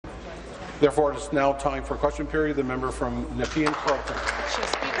Therefore, it is now time for question period. The member from Nepean Carleton. Mr.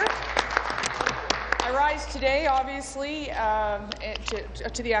 Speaker, I rise today, obviously,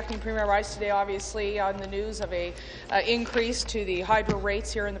 to the acting premier. I rise today, obviously, on the news of a increase to the hydro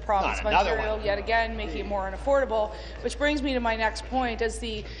rates here in the province of Ontario, yet again making it more unaffordable. Which brings me to my next point. As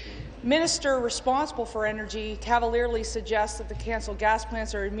the Minister responsible for energy cavalierly suggests that the cancelled gas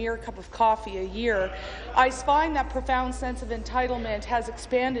plants are a mere cup of coffee a year, I find that profound sense of entitlement has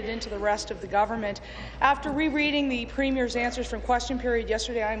expanded into the rest of the government. After rereading the Premier's answers from question period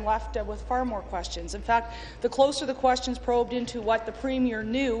yesterday, I'm left with far more questions. In fact, the closer the questions probed into what the Premier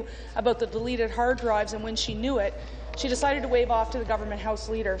knew about the deleted hard drives and when she knew it, she decided to wave off to the government House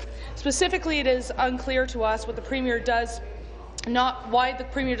Leader. Specifically, it is unclear to us what the Premier does why the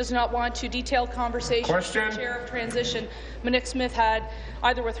Premier does not want to detailed conversations with the Chair of Transition, Monique Smith, had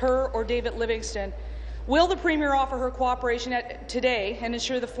either with her or David Livingston. Will the Premier offer her cooperation today and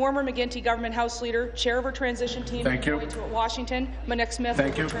ensure the former McGuinty government House Leader, Chair of her transition team, going to Washington, Monique Smith, will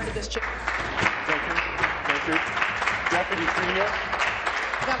return to this chair? Thank you. Thank you. Deputy Premier.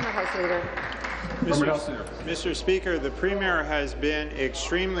 Government House Leader. Mr. Speaker, the Premier has been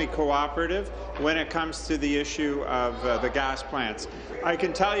extremely cooperative when it comes to the issue of the gas plants. I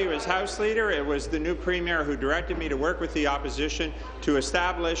can tell you, as House Leader, it was the new Premier who directed me to work with the opposition to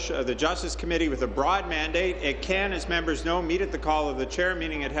establish the Justice Committee with a broad mandate. It can, as members know, meet at the call of the Chair,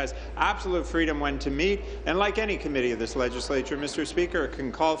 meaning it has absolute freedom when to meet. And like any committee of this legislature, Mr. Speaker, it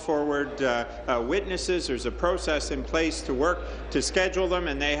can call forward witnesses. There's a process in place to work to schedule them,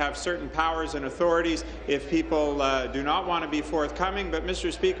 and they have certain powers and authorities if people do not want to be forthcoming. But,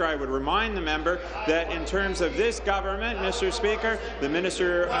 Mr. Speaker, I would remind the member that in terms of this government, Mr. Speaker, the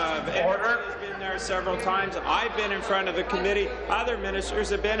Minister of Energy has been there several times. I've been in front of the committee. Other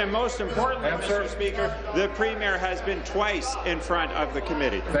ministers have been, and most importantly, Mr. Speaker, the Premier has been twice in front of the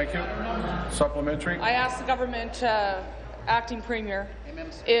committee. Thank you. Supplementary. I asked the government acting Premier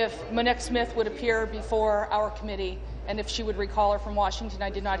if Monique Smith would appear before our committee and if she would recall her from Washington. I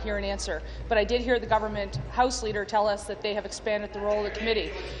did not hear an answer, but I did hear the government House Leader tell us that they have expanded the role of the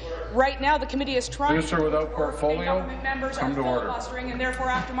committee. Right now, the committee is trying Minister without portfolio, government members are filibustering, and therefore,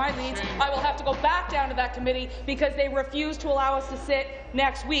 after my leads, I will have to go back down to that committee because they refuse to allow us to sit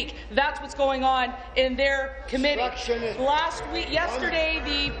next week. That's what's going on in their committee.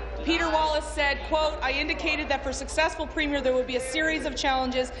 Yesterday, Peter Wallace said, quote, "I indicated that for successful Premier there would be a series of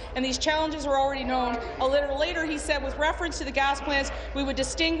challenges, and these challenges are already known." A little later, he said, with reference to the gas plants, we would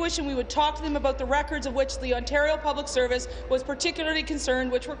distinguish and we would talk to them about the records of which the Ontario Public Service was particularly concerned,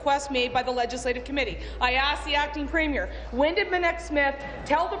 which requests made by the Legislative Committee. I asked the acting Premier, when did Monique Smith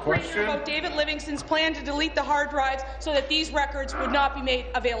tell the Premier about David Livingston's plan to delete the hard drives so that these records would not be made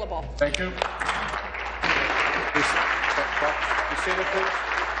available? Thank you. Be seated, please.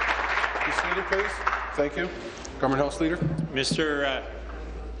 Be seated, please. Thank you. Government House Leader. Mr.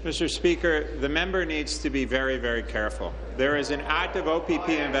 Speaker, the member needs to be very, very careful. There is an active OPP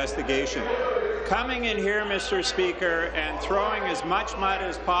investigation. Coming in here, Mr. Speaker, and throwing as much mud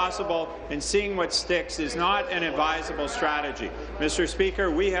as possible and seeing what sticks is not an advisable strategy. Mr.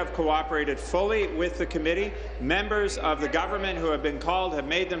 Speaker, we have cooperated fully with the committee. Members of the government who have been called have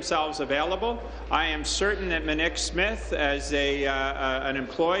made themselves available. I am certain that Monique Smith, as an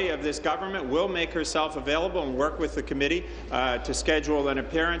employee of this government, will make herself available and work with the committee to schedule an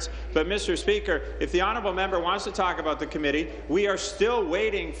appearance. But, Mr. Speaker, if the honourable member wants to talk about the committee, we are still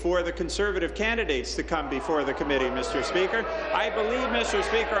waiting for the Conservative candidates to come before the committee, Mr. Speaker. I believe, Mr.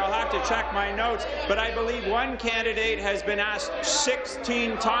 Speaker, I'll have to check my notes, but I believe one candidate has been asked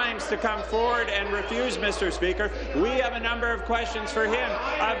 16 times to come forward and refused, Mr. Speaker. We have a number of questions for him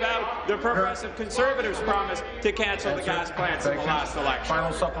about the Progressive Conservatives' promise to cancel the gas plants in the last election.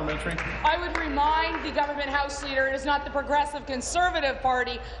 Final supplementary. I would remind the government House Leader it is not the Progressive Conservative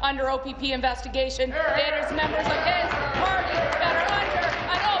Party under OPP investigation. It is members of his party that are under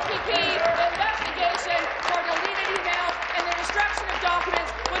an OPP investigation for deleted emails and the destruction of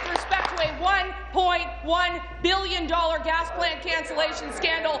documents with respect to a $1.1 billion gas plant cancellation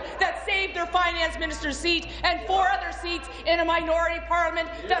scandal that saved their finance minister's seat and 4 other seats in a minority parliament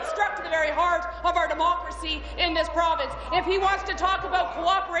that struck to the very heart of our democracy in this province. If he wants to talk about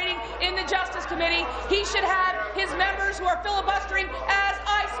cooperating in the Justice Committee, he should have his members who are filibustering as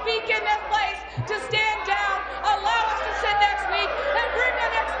I speak in this place to stand down, allow us to sit next week, and bring the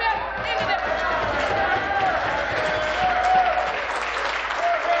next step into the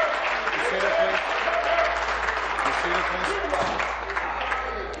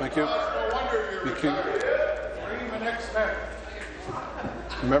Thank you. Thank you.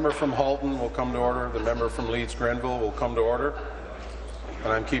 The member from Halton will come to order. The member from Leeds Grenville will come to order.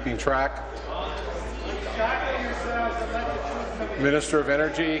 and I'm keeping track. Minister of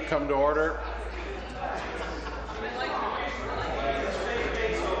Energy, come to order.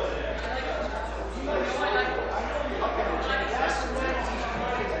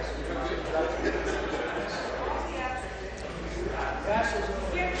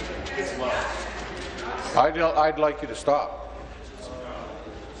 I'd like you to stop.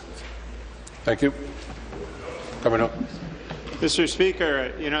 Thank you. Coming up. Mr.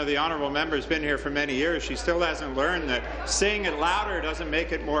 Speaker, you know, the honourable member has been here for many years. She still hasn't learned that saying it louder doesn't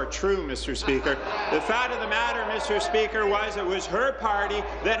make it more true, Mr. Speaker. The fact of the matter, Mr. Speaker, was it was her party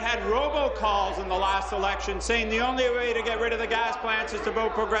that had robocalls in the last election saying the only way to get rid of the gas plants is to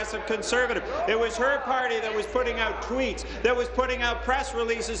vote Progressive Conservative. It was her party that was putting out tweets, that was putting out press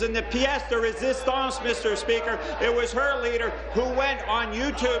releases in the pièce de résistance, Mr. Speaker. It was her leader who went on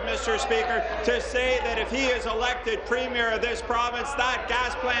YouTube, Mr. Speaker, to say that if he is elected Premier of this province, that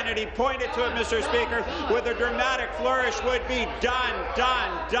gas plant, and he pointed to it, Mr. Speaker, with a dramatic flourish, would be done,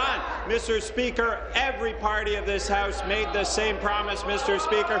 done, done. Mr. Speaker, every party of this House made the same promise, Mr.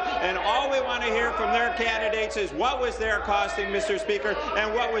 Speaker, and all we want to hear from their candidates is what was their costing, Mr. Speaker,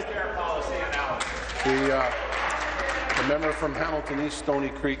 and what was their policy analysis. The member from Hamilton East Stony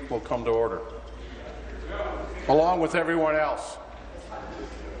Creek will come to order, along with everyone else.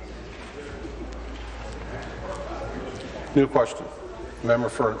 New question. Member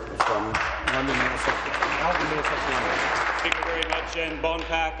from London, Thank you very much, and bon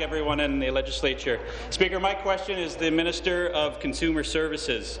pack everyone in the legislature. Speaker, my question is the Minister of Consumer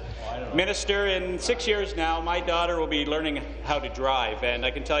Services. Minister, in 6 years now, my daughter will be learning how to drive, and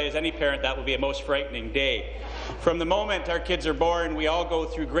I can tell you as any parent that will be a most frightening day. From the moment our kids are born, we all go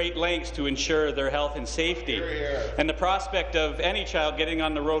through great lengths to ensure their health and safety. And the prospect of any child getting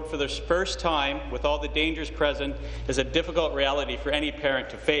on the road for the first time, with all the dangers present, is a difficult reality for any parent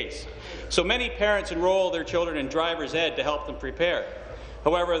to face. So many parents enroll their children in driver's ed to help them prepare.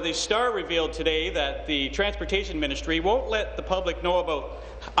 However, the Star revealed today that the Transportation Ministry won't let the public know about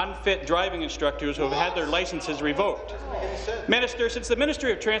unfit driving instructors who have had their licenses revoked. Minister, since the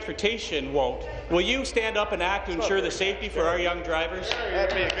Ministry of Transportation won't, will you stand up and act to ensure the safety for our young drivers?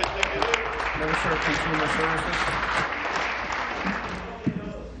 That'd be a good thing to do. Minister of Consumer Services.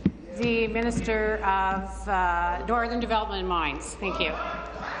 The Minister of Northern Development and Mines. Thank you.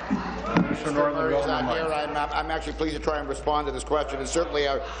 I'm actually pleased to try and respond to this question. And certainly,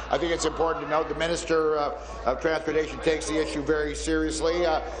 I think it's important to note the Minister of Transportation takes the issue very seriously.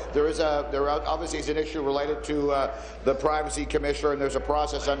 There obviously is an issue related to the Privacy Commissioner, and there's a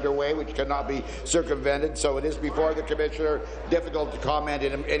process underway which cannot be circumvented. So it is before the Commissioner. Difficult to comment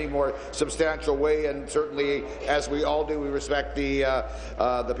in any more substantial way. And certainly, as we all do, we respect the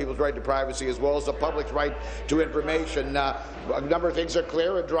people's right to privacy as well as the public's right to information. A number of things are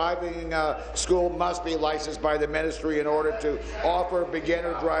clear. A driving school must be licensed by the ministry in order to offer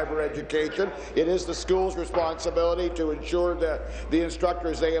beginner driver education. It is the school's responsibility to ensure that the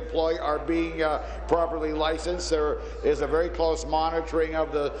instructors they employ are being properly licensed. There is a very close monitoring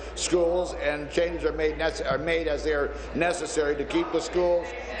of the schools, and changes are made as they are necessary to keep the schools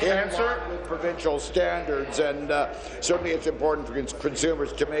in line with provincial standards. And certainly it's important for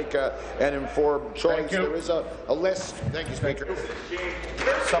consumers to make an informed choice. There is a list. Thank you, Speaker.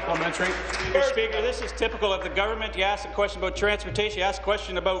 Supplementary. Mr. Speaker, this is typical of the government. You ask a question about transportation, you ask a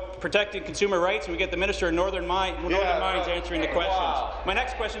question about protecting consumer rights, and we get the Minister of Northern Mines answering the questions. Wow. My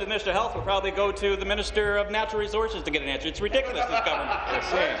next question to the Minister of Health will probably go to the Minister of Natural Resources to get an answer. It's ridiculous, this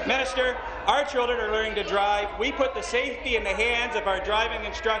government. Minister, our children are learning to drive. We put the safety in the hands of our driving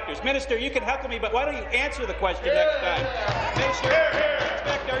instructors. Minister, you can heckle me, but why don't you answer the question next time? Minister, we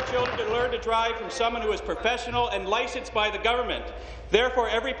expect our children to learn to drive from someone who is professional and licensed by the government. Therefore,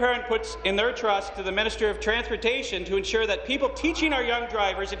 every parent puts in their trust to the Minister of Transportation to ensure that people teaching our young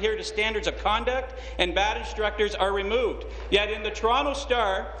drivers adhere to standards of conduct and bad instructors are removed. Yet in the Toronto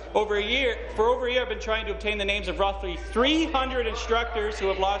Star, for over a year, I've been trying to obtain the names of roughly 300 instructors who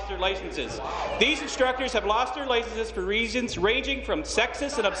have lost their licenses. These instructors have lost their licenses for reasons ranging from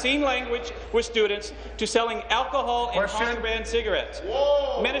sexist and obscene language with students to selling alcohol and contraband cigarettes.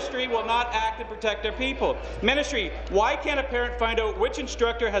 Whoa. Ministry will not act and protect their people. Ministry, why can't a parent find out which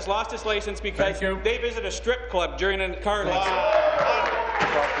instructor has lost his license because they visit a strip club during a car lesson?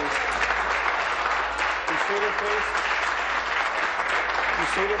 Be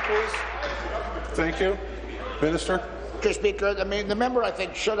seated, please. Thank you. Minister. Mr. Speaker, I mean, the member, I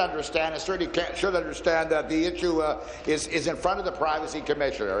think, should understand, and certainly should understand that the issue is in front of the Privacy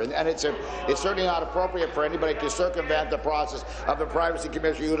Commissioner, and it's certainly not appropriate for anybody to circumvent the process of the Privacy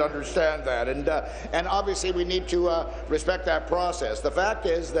Commissioner. You would understand that, and obviously we need to respect that process. The fact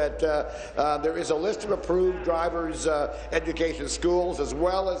is that there is a list of approved drivers' education schools, as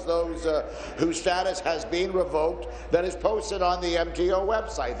well as those whose status has been revoked, that is posted on the MTO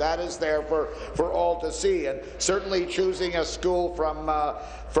website. That is there for all to see, and certainly choosing a school from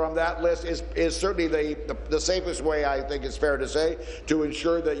that list is certainly the safest way, I think it's fair to say, to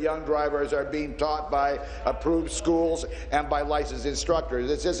ensure that young drivers are being taught by approved schools and by licensed instructors.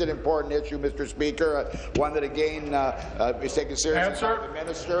 This is an important issue, Mr. Speaker, one that again is taken seriously by the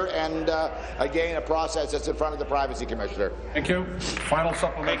minister, and again a process that's in front of the Privacy Commissioner. Thank you. Final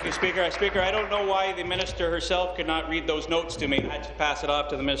supplement. Thank you, Speaker. Speaker, I don't know why the minister herself could not read those notes to me. I had to pass it off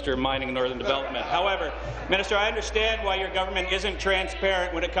to the Minister of Mining and Northern Development. However, Minister, I understand why your government isn't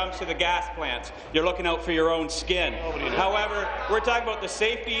transparent when it comes to the gas plants. You're looking out for your own skin. However, we're talking about the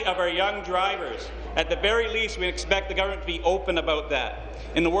safety of our young drivers. At the very least, we expect the government to be open about that.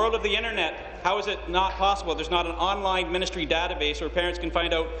 In the world of the internet, how is it not possible? There's not an online ministry database where parents can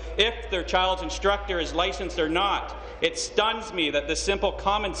find out if their child's instructor is licensed or not. It stuns me that this simple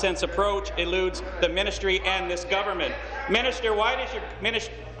common sense approach eludes the ministry and this government. Minister, why does your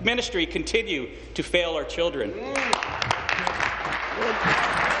ministry continue to fail our children? Be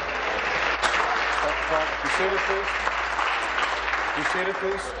seated, please. Be seated,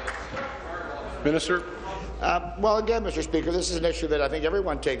 please. Minister. Well, again, Mr. Speaker, this is an issue that I think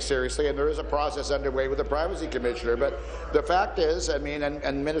everyone takes seriously, and there is a process underway with the Privacy Commissioner. But the fact is, I mean,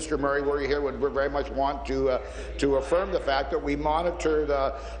 and Minister Murray, were you here, would very much want to affirm the fact that we monitor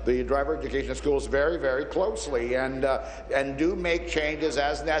the driver education schools very, very closely, and do make changes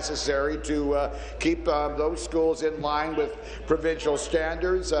as necessary to keep those schools in line with provincial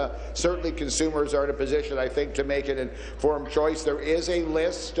standards. Certainly, consumers are in a position, I think, to make an informed choice. There is a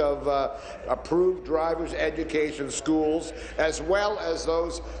list of approved drivers' education schools, as well as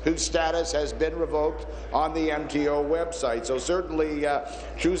those whose status has been revoked on the MTO website. So certainly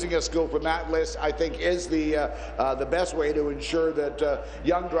choosing a school from that list, I think, is the best way to ensure that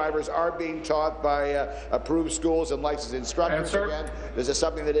young drivers are being taught by approved schools and licensed instructors. Again, this is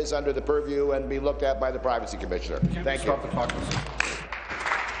something that is under the purview and be looked at by the Privacy Commissioner. Thank you.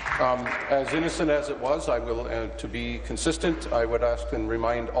 As innocent as it was, I will, to be consistent, I would ask and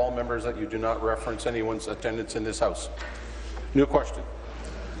remind all members that you do not reference anyone's attendance in this House. New question.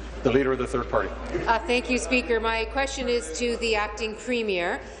 The Leader of the Third Party. Thank you, Speaker. My question is to the Acting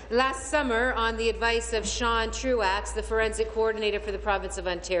Premier. Last summer, on the advice of Sean Truax, the Forensic Coordinator for the Province of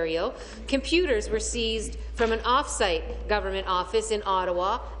Ontario, computers were seized from an off-site government office in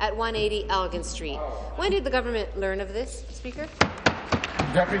Ottawa at 180 Elgin Street. When did the government learn of this, Speaker?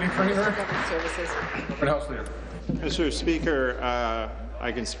 Deputy Premier. Services. House Leader. Mr. Speaker,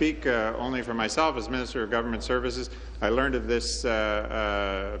 I can speak only for myself as Minister of Government Services. I learned of this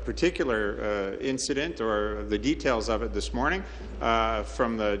particular incident, or the details of it, this morning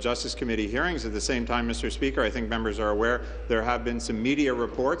from the Justice Committee hearings. At the same time, Mr. Speaker, I think members are aware there have been some media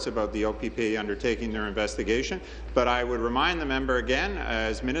reports about the OPP undertaking their investigation. But I would remind the member again,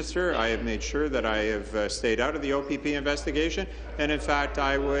 as Minister, I have made sure that I have stayed out of the OPP investigation, and in fact,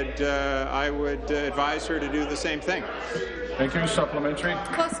 I would advise her to do the same thing. Thank you. Supplementary.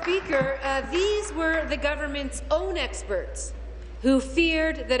 Well, Speaker, these were the government's own experts who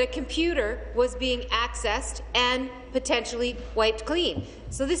feared that a computer was being accessed and potentially wiped clean.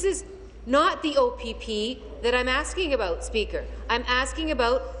 So this is not the OPP that I'm asking about, Speaker. I'm asking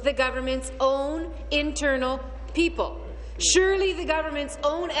about the government's own internal people. Surely the government's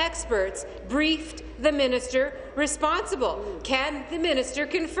own experts briefed the minister responsible. Can the minister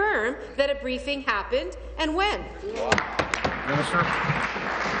confirm that a briefing happened and when? Minister.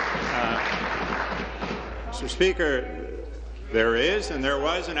 Mr. Speaker, there is and there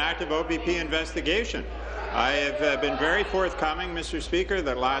was an active OPP investigation. I have been very forthcoming, Mr. Speaker,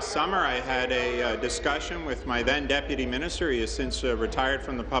 that last summer I had a discussion with my then Deputy Minister. He has since retired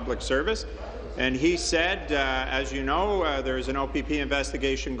from the public service. And he said, as you know, there is an OPP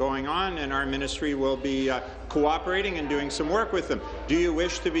investigation going on, and our ministry will be cooperating and doing some work with them. Do you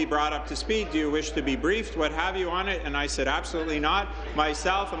wish to be brought up to speed? Do you wish to be briefed? What have you on it? And I said, absolutely not.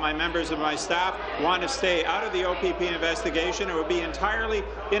 Myself and my members of my staff want to stay out of the OPP investigation. It would be entirely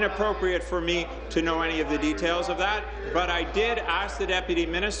inappropriate for me to know any of the details of that. But I did ask the Deputy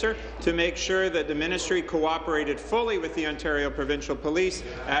Minister to make sure that the ministry cooperated fully with the Ontario Provincial Police,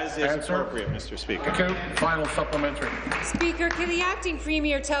 as is appropriate, Mr. Speaker. Thank you. Final supplementary. Speaker, can the Acting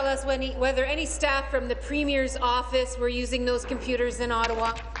Premier tell us whether any staff from the Premier's Premier's office were using those computers in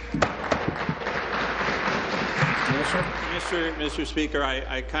Ottawa? Mr. Speaker,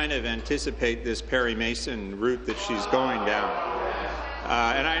 I kind of anticipate this Perry Mason route that she's going down.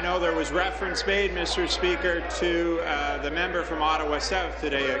 And I know there was reference made, Mr. Speaker, to the member from Ottawa South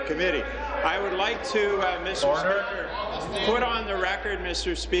today at committee. I would like to, Mr. Speaker, put on the record,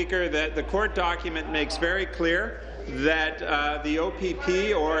 Mr. Speaker, that the court document makes very clear that the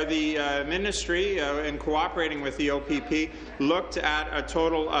OPP or the ministry, in cooperating with the OPP, looked at a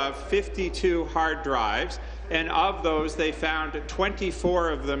total of 52 hard drives. And of those, they found 24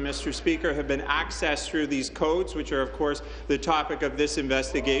 of them, Mr. Speaker, have been accessed through these codes, which are, of course, the topic of this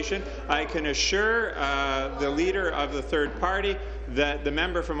investigation. I can assure the leader of the third party that the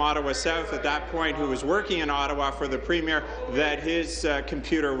member from Ottawa South at that point, who was working in Ottawa for the Premier, that his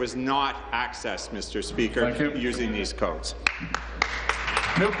computer was not accessed, Mr. Speaker, using these codes.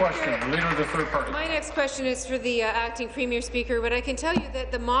 New question, the Leader of the Third Party. My next question is for the acting Premier, Speaker, but I can tell you that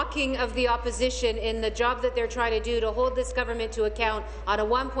the mocking of the opposition in the job that they're trying to do to hold this government to account on a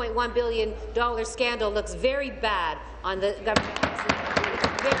 $1.1 billion scandal looks very bad on the government.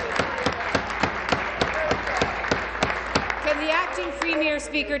 Very bad. Can the acting Premier,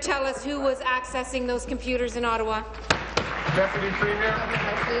 Speaker, tell us who was accessing those computers in Ottawa? Deputy Premier.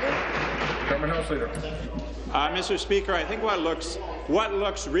 Government House Leader. Mr. Speaker, I think what looks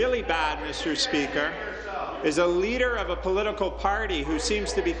really bad, Mr. Speaker, is a leader of a political party who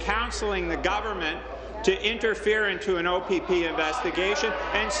seems to be counseling the government to interfere into an OPP investigation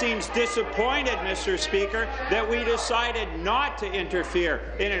and seems disappointed, Mr. Speaker, that we decided not to interfere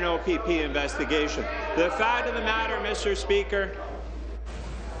in an OPP investigation. The fact of the matter, Mr. Speaker,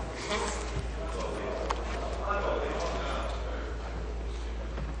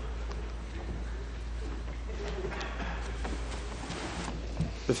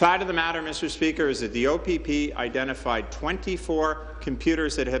 Mr. Speaker, is that the OPP identified 24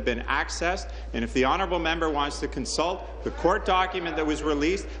 computers that have been accessed, and if the honourable member wants to consult the court document that was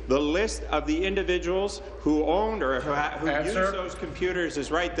released, the list of the individuals who owned or who used those computers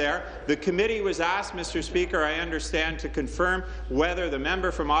is right there. The committee was asked, Mr. Speaker, I understand, to confirm whether the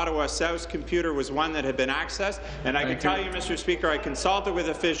member from Ottawa South's computer was one that had been accessed, and I can tell you, Mr. Speaker, I consulted with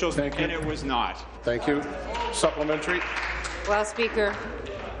officials, and it was not. Thank you. Supplementary. Well, Speaker,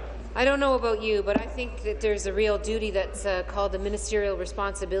 I don't know about you, but I think that there's a real duty that's called the ministerial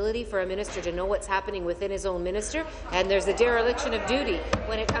responsibility for a minister to know what's happening within his own minister, and there's a dereliction of duty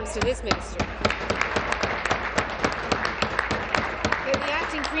when it comes to this minister. Can the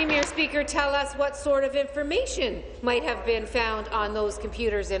acting Premier, Speaker, tell us what sort of information might have been found on those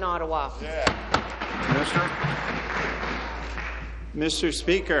computers in Ottawa? Minister. Mr.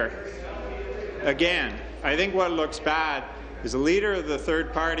 Speaker, again, I think what looks bad is a leader of the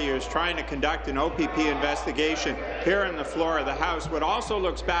third party who is trying to conduct an OPP investigation here on the floor of the House. What also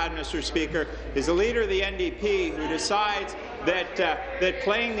looks bad, Mr. Speaker, is a leader of the NDP who decides that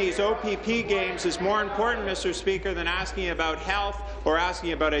playing these OPP games is more important, Mr. Speaker, than asking about health or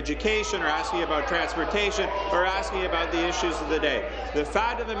asking about education or asking about transportation or asking about the issues of the day. The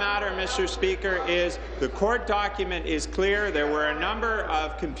fact of the matter, Mr. Speaker, is the court document is clear. There were a number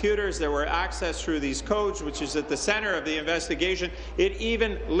of computers that were accessed through these codes, which is at the centre of the investigation. It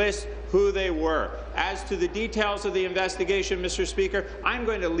even lists who they were. As to the details of the investigation, Mr. Speaker, I'm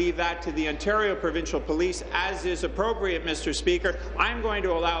going to leave that to the Ontario Provincial Police, as is appropriate, Mr. Speaker. I'm going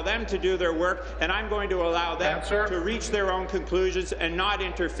to allow them to do their work, and I'm going to allow them to reach their own conclusions and not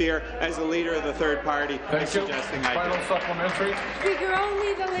interfere as a leader of the third party. Thank you. Final supplementary. Speaker,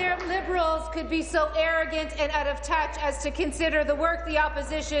 only the Liberals could be so arrogant and out of touch as to consider the work the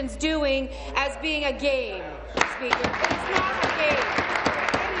opposition's doing as being a game, Speaker. It's not a game.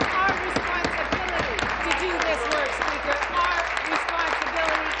 Do this work, Speaker. Our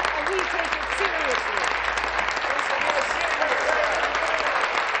responsibility, and we take it seriously.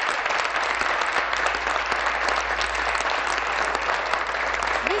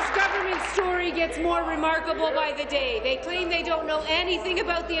 This government story gets more remarkable by the day. They claim they don't know anything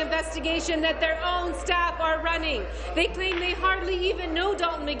about the investigation that their own staff are running. They claim they hardly even know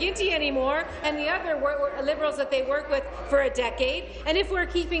Dalton McGuinty anymore and the other Liberals that they work with for a decade. And if we're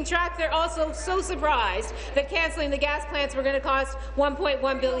keeping track, they're also so surprised that cancelling the gas plants were going to cost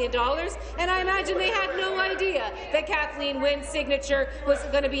 $1.1 billion. And I imagine they had no idea that Kathleen Wynne's signature was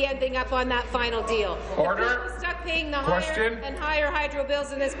going to be ending up on that final deal. Order. The people stuck paying the higher and higher hydro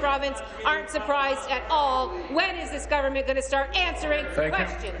bills in this province aren't surprised at all. When is this government going to start answering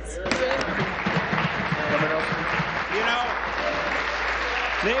questions? You know,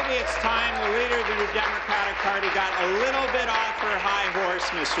 maybe it's time the leader of the Democratic Party got a little bit off her high horse, Mr. Speaker. Maybe it's time the leader of the Democratic Party got a little bit off her high horse, Mr. Speaker. Maybe it's time the leader of the Democratic Party got a little bit off her high horse,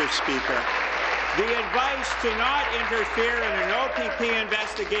 Mr. Speaker. The advice to not interfere in an OPP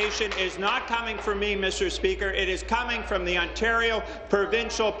investigation is not coming from me, Mr. Speaker. It is coming from the Ontario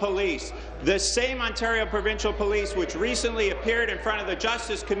Provincial Police. The same Ontario Provincial Police which recently appeared in front of the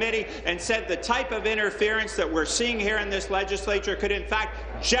Justice Committee and said the type of interference that we're seeing here in this legislature could in fact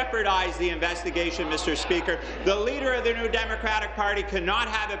jeopardize the investigation, Mr. Speaker. The leader of the New Democratic Party cannot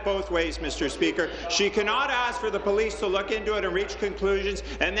have it both ways, Mr. Speaker. She cannot ask for the police to look into it and reach conclusions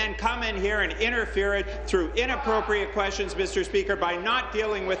and then come in here and interfere it through inappropriate questions, Mr. Speaker, by not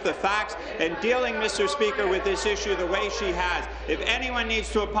dealing with the facts and dealing, Mr. Speaker, with this issue the way she has. If anyone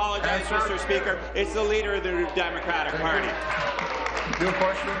needs to apologize, Mr. Speaker, it's the leader of the New Democratic Party. New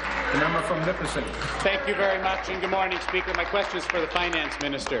question, the member from Nipissing. Thank you very much, and good morning, Speaker. My question is for the Finance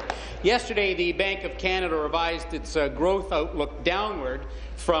Minister. Yesterday, the Bank of Canada revised its growth outlook downward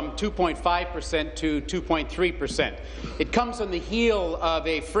from 2.5% to 2.3%. It comes on the heel of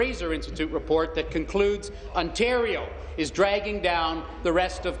a Fraser Institute report that concludes Ontario is dragging down the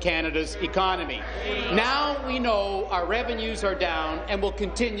rest of Canada's economy. Now we know our revenues are down and will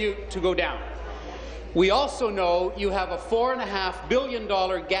continue to go down. We also know you have a $4.5 billion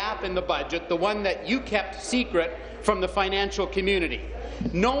gap in the budget, the one that you kept secret from the financial community.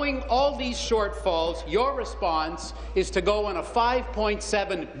 Knowing all these shortfalls, your response is to go on a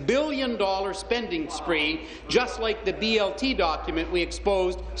 $5.7 billion spending spree, just like the BLT document we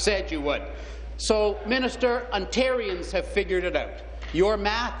exposed said you would. So, Minister, Ontarians have figured it out. Your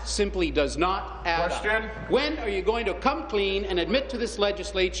math simply does not add up. When are you going to come clean and admit to this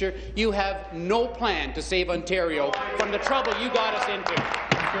legislature you have no plan to save Ontario from the trouble you got us into?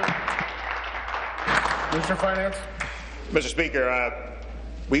 Mr. Finance. Mr. Speaker,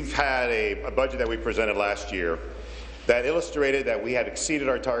 we've had a budget that we presented last year that illustrated that we had exceeded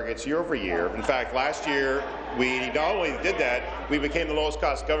our targets year over year. In fact, last year, we not only did that, we became the lowest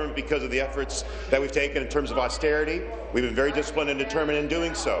cost government because of the efforts that we've taken in terms of austerity. We've been very disciplined and determined in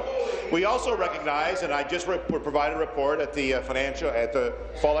doing so. We also recognize, and I just provided a report at the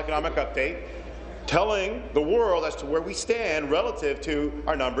fall economic update, telling the world as to where we stand relative to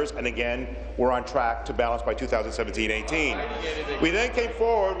our numbers, and again, we're on track to balance by 2017-18. We then came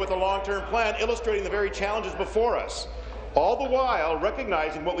forward with a long-term plan illustrating the very challenges before us. All the while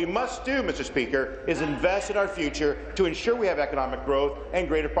recognizing what we must do, Mr. Speaker, is invest in our future to ensure we have economic growth and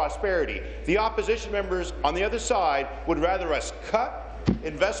greater prosperity. The opposition members on the other side would rather us cut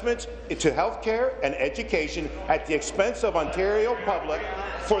investments into health care and education at the expense of Ontario public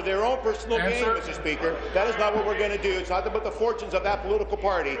for their own personal gain, Mr. Speaker. That is not what we're going to do. It's not about the fortunes of that political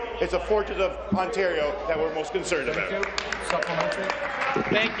party. It's the fortunes of Ontario that we're most concerned about. Supplementary.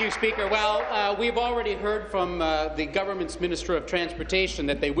 Thank you, Speaker. Well, we've already heard from the government's Minister of Transportation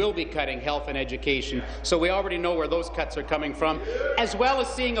that they will be cutting health and education, so we already know where those cuts are coming from, as well as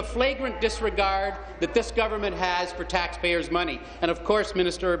seeing a flagrant disregard that this government has for taxpayers' money. And of course,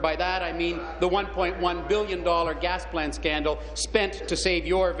 Minister, by that I mean the $1.1 billion gas plant scandal spent to save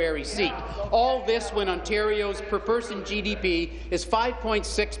your very seat. All this when Ontario's per-person GDP is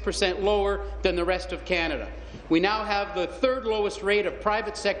 5.6% lower than the rest of Canada. We now have the third lowest rate of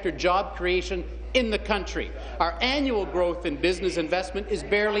private sector job creation in the country. Our annual growth in business investment is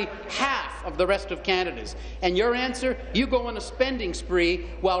barely half of the rest of Canada's. And your answer? You go on a spending spree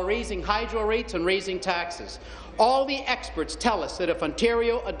while raising hydro rates and raising taxes. All the experts tell us that if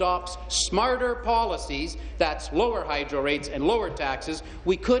Ontario adopts smarter policies, that's lower hydro rates and lower taxes,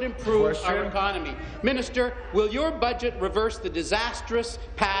 we could improve our economy. Minister, will your budget reverse the disastrous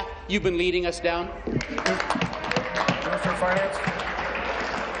path you've been leading us down? Minister of Finance.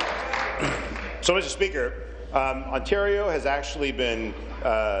 So, Mr. Speaker, Ontario has actually been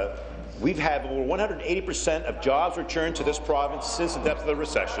we've had over 180% of jobs returned to this province since the depth of the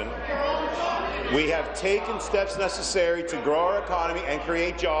recession. We have taken steps necessary to grow our economy and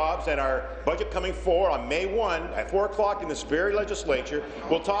create jobs, and our budget coming forward on May 1 at 4 o'clock in this very legislature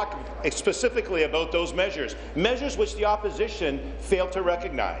will talk specifically about those measures, measures which the opposition failed to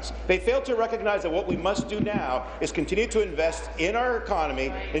recognize. They failed to recognize that what we must do now is continue to invest in our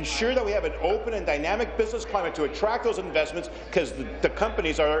economy, ensure that we have an open and dynamic business climate to attract those investments, because the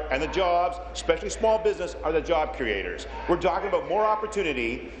companies are, and the jobs, especially small business, are the job creators. We're talking about more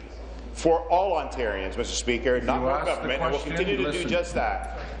opportunity for all Ontarians, Mr. Speaker, not more government, and we'll continue to do just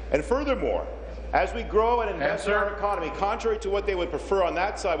that. And furthermore, as we grow and invest in our economy, contrary to what they would prefer on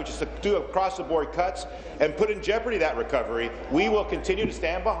that side, which is to do across-the-board cuts and put in jeopardy that recovery, we will continue to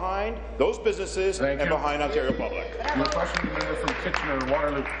stand behind those businesses and behind Ontario public. Your question, the member from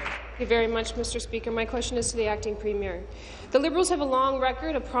Kitchener-Waterloo. Thank you very much, Mr. Speaker. My question is to the Acting Premier. The Liberals have a long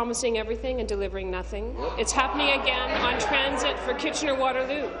record of promising everything and delivering nothing. It's happening again on transit for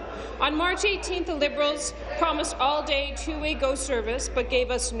Kitchener-Waterloo. On March 18th, the Liberals promised all-day two-way GO service but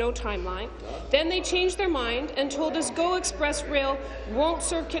gave us no timeline. Then they changed their mind and told us GO Express Rail won't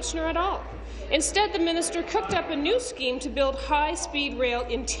serve Kitchener at all. Instead, the minister cooked up a new scheme to build high-speed rail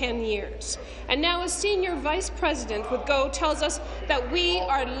in 10 years. And now a senior vice president with GO tells us that we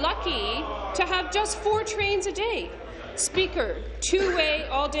are lucky to have just 4 trains a day. Speaker, two-way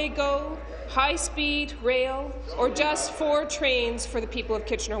all-day GO, high-speed rail, or just 4 trains for the people of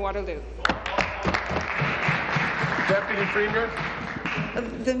Kitchener-Waterloo? Deputy Premier.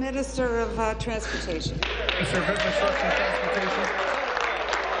 The Minister of Transportation. Minister of Infrastructure and Transportation.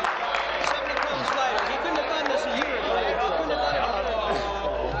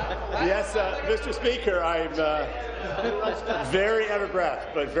 Yes, Mr. Speaker, I'm very out of breath,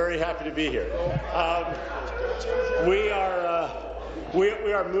 but very happy to be here. We are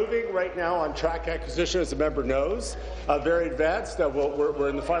moving right now on track acquisition, as the member knows, very advanced. We're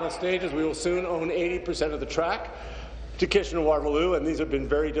in the final stages. We will soon own 80% of the track to Kitchener-Waterloo, and these have been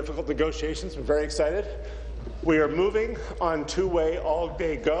very difficult negotiations. We're very excited. We are moving on two-way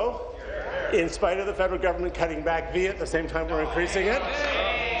all-day GO, in spite of the federal government cutting back VIA at the same time we're increasing it.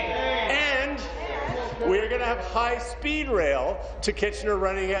 We're going to have high-speed rail to Kitchener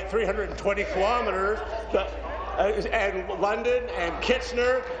running at 320 kilometres, and London and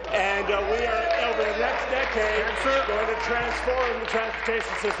Kitchener, and we are, over the next decade, going to transform the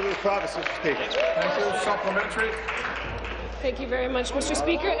transportation system of the province, Mr. Speaker. Thank you. Supplementary. Thank you very much, Mr.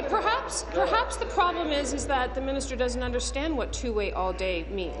 Speaker. Perhaps the problem is that the minister doesn't understand what two-way all-day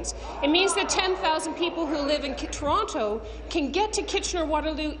means. It means that 10,000 people who live in Toronto can get to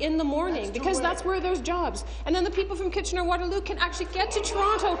Kitchener-Waterloo in the morning because that's where there's jobs. And then the people from Kitchener-Waterloo can actually get to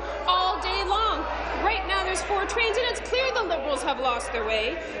Toronto all day long. Right now there's 4 trains, and it's clear the Liberals have lost their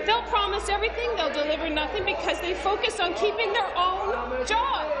way. They'll promise everything, they'll deliver nothing because they focus on keeping their own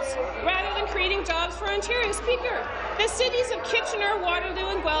jobs rather than creating jobs for Ontario. Speaker, the cities of Kitchener, Waterloo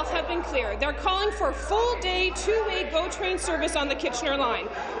and Guelph have been clear. They're calling for full-day, two-way GO train service on the Kitchener line.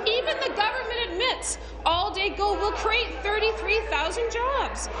 Even the government admits all-day GO will create 33,000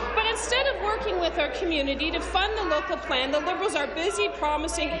 jobs. But instead of working with our community to fund the local plan, the Liberals are busy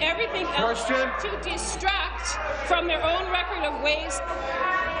promising everything else to distract from their own record of waste.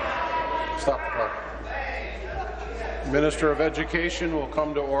 Stop the clock. Minister of Education will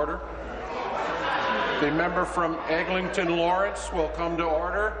come to order. The member from Eglinton Lawrence will come to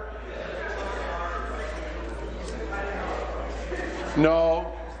order.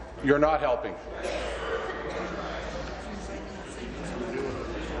 No, you're not helping.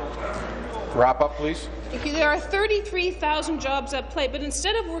 Wrap up, please. There are 33,000 jobs at play, but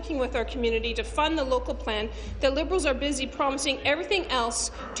instead of working with our community to fund the local plan, the Liberals are busy promising everything else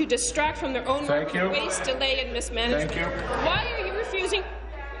to distract from their own waste, delay and mismanagement. Thank you. Why are you refusing?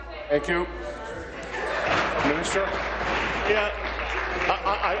 Thank you. Minister? Yeah,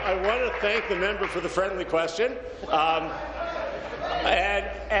 I want to thank the member for the friendly question. And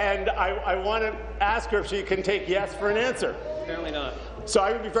I want to ask her if she can take yes for an answer. Apparently not. So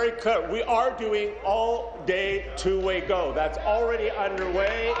I would be very clear. We are doing all-day two-way GO. That's already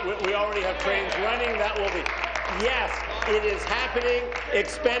underway. We already have trains running. That will be. Yes, it is happening.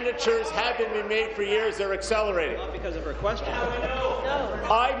 Expenditures have been made for years. They're accelerating. Not because of her question.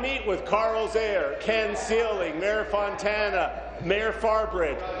 I meet with Carl Zayer, Ken Sealing, Mayor Fontana, Mayor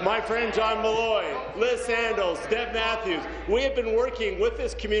Farbridge, my friend John Malloy, Liz Sandals, Deb Matthews. We have been working with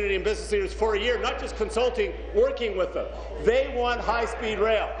this community and business leaders for a year, not just consulting, working with them. They want high-speed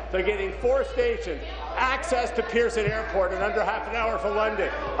rail. They're getting 4 stations, access to Pearson Airport in under half an hour from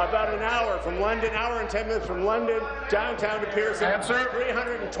London, about an hour from London, hour and 10 minutes from London, downtown to Pearson,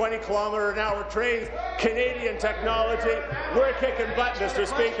 320-kilometer-an-hour trains, Canadian technology. We're kicking butt, Mr.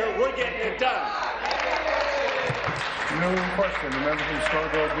 Speaker. We're getting it done. No question. The member from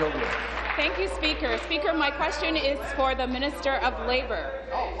Scarborough-Guildwood. Thank you, Speaker. Speaker, my question is for the Minister of Labour.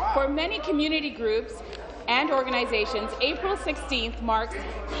 For many community groups and organizations, April 16th marks...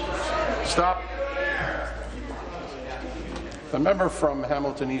 Stop. The member from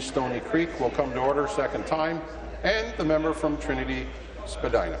Hamilton East Stony Creek will come to order second time, and the member from Trinity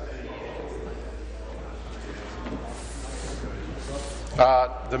Spadina.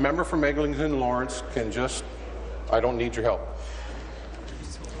 The member from Eglinton Lawrence can just... I don't need your help.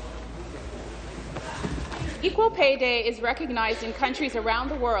 Equal Pay Day is recognized in countries around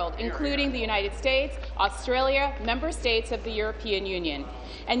the world, including the United States, Australia, member states of the European Union.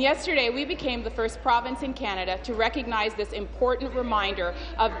 And yesterday, we became the first province in Canada to recognize this important reminder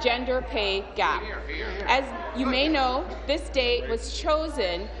of gender pay gap. As you may know, this date was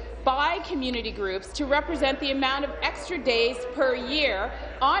chosen by community groups to represent the amount of extra days per year,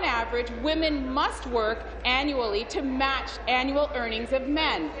 on average, women must work annually to match annual earnings of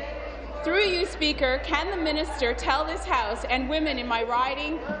men. Through you, Speaker, can the minister tell this House and women in my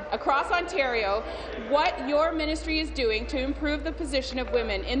riding across Ontario what your ministry is doing to improve the position of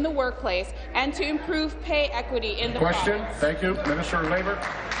women in the workplace and to improve pay equity in the province? Thank you. Minister of Labour.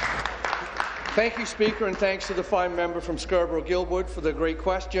 Thank you, Speaker, and thanks to the fine member from Scarborough-Guildwood for the great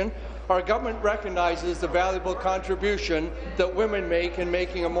question. Our government recognizes the valuable contribution that women make in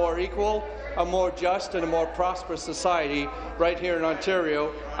making a more equal, a more just and a more prosperous society right here in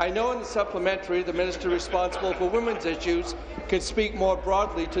Ontario. I know in the supplementary the minister responsible for women's issues can speak more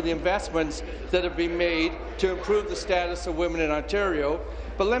broadly to the investments that have been made to improve the status of women in Ontario.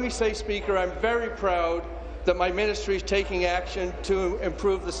 But let me say, Speaker, I'm very proud that my ministry is taking action to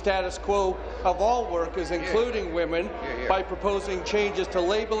improve the status quo of all workers, including women, by proposing changes to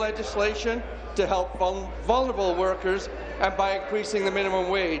labour legislation to help vulnerable workers and by increasing the minimum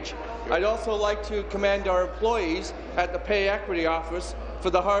wage. I'd also like to commend our employees at the Pay Equity Office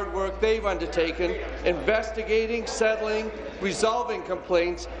for the hard work they've undertaken investigating, settling, resolving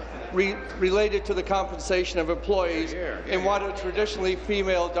complaints related to the compensation of employees in what are traditionally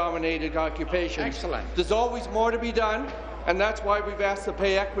female-dominated occupations. Excellent. There's always more to be done, and that's why we've asked the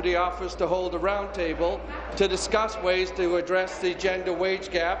Pay Equity Office to hold a roundtable to discuss ways to address the gender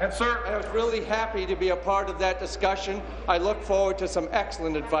wage gap. Yes, sir. I was really happy to be a part of that discussion. I look forward to some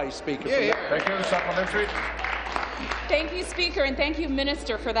excellent advice, Speaker. Thank you. Supplementary. Thank you, Speaker, and thank you,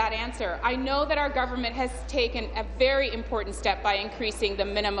 Minister, for that answer. I know that our government has taken a very important step by increasing the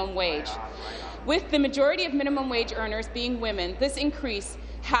minimum wage. With the majority of minimum wage earners being women, this increase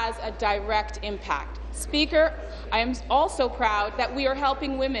has a direct impact. Speaker, I am also proud that we are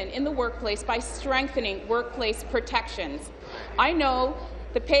helping women in the workplace by strengthening workplace protections. I know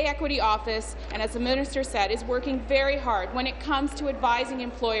the Pay Equity Office, and as the Minister said, is working very hard when it comes to advising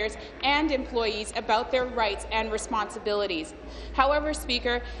employers and employees about their rights and responsibilities. However,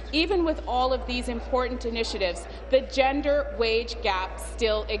 Speaker, even with all of these important initiatives, the gender wage gap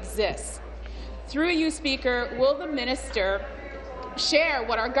still exists. Through you, Speaker, will the Minister share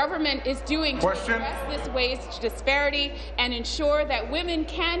what our government is doing to address this wage disparity and ensure that women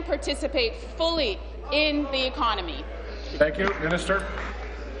can participate fully in the economy? Thank you. Minister.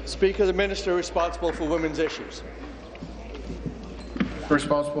 Speaker, the minister responsible for women's issues.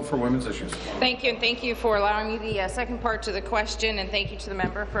 Responsible for women's issues. Thank you, and thank you for allowing me the second part to the question, and thank you to the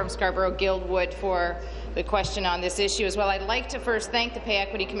member from Scarborough-Guildwood for the question on this issue as well. I'd like to first thank the Pay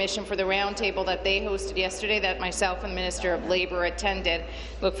Equity Commission for the roundtable that they hosted yesterday that myself and the Minister of Labour attended.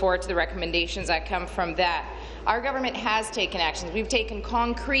 Look forward to the recommendations that come from that. Our government has taken actions. We've taken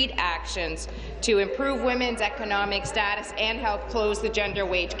concrete actions to improve women's economic status and help close the gender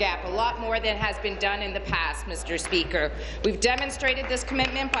wage gap. A lot more than has been done in the past, Mr. Speaker. We've demonstrated this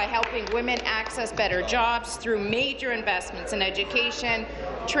commitment by helping women access better jobs through major investments in education,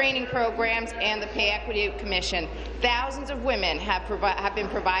 training programs, and the Pay Equity Commission. Thousands of women have been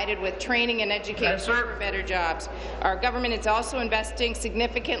provided with training and education for better jobs. Our government is also investing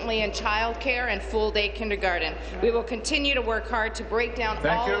significantly in childcare and full-day kindergarten. We will continue to work hard to break down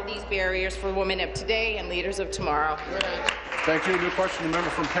all of these barriers for women of today and leaders of tomorrow. Thank you. New question, the member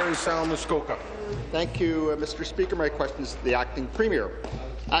from Parry Sound, Muskoka. Thank you, Mr. Speaker. My question is to the Acting Premier.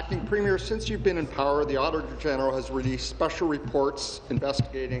 Acting Premier, since you've been in power, the Auditor General has released special reports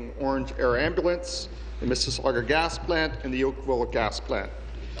investigating Orange Air Ambulance, the Mississauga Gas Plant, and the Oakville Gas Plant.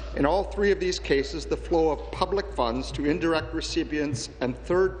 In all three of these cases, the flow of public funds to indirect recipients and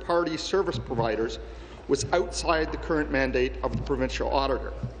third-party service providers was outside the current mandate of the provincial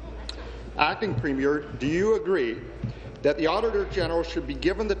auditor. Acting Premier, do you agree that the Auditor General should be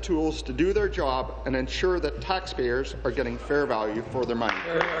given the tools to do their job and ensure that taxpayers are getting fair value for their money?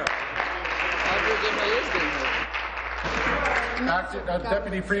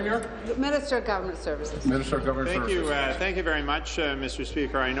 Deputy Premier. Minister of Government Services. Minister of Government Services. Thank you very much, Mr.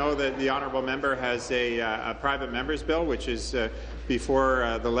 Speaker. I know that the honourable member has a private member's bill, which is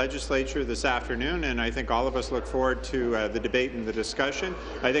before the legislature this afternoon, and I think all of us look forward to the debate and the discussion.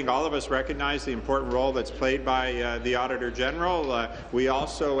 I think all of us recognize the important role that's played by the Auditor General. We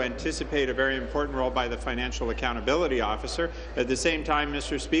also anticipate a very important role by the Financial Accountability Officer. At the same time,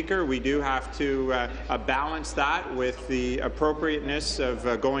 Mr. Speaker, we do have to balance that with the appropriateness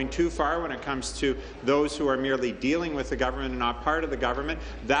of going too far when it comes to those who are merely dealing with the government and not part of the government.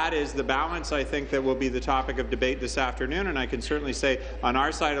 That is the balance, I think, that will be the topic of debate this afternoon, and I can certainly say on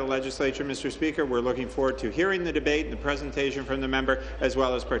our side of the legislature, Mr. Speaker, we're looking forward to hearing the debate and the presentation from the member, as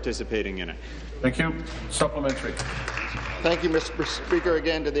well as participating in it. Thank you. Supplementary. Thank you, Mr. Speaker.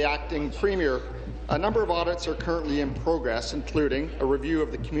 Again to the Acting Premier. A number of audits are currently in progress, including a review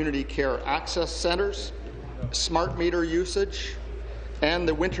of the Community Care Access Centres, smart meter usage, and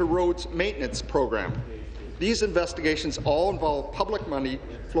the Winter Roads Maintenance Program. These investigations all involve public money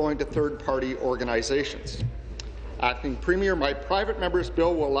flowing to third-party organizations. Acting Premier, my private member's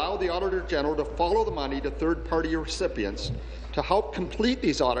bill will allow the Auditor General to follow the money to third-party recipients to help complete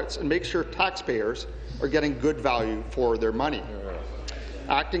these audits and make sure taxpayers are getting good value for their money.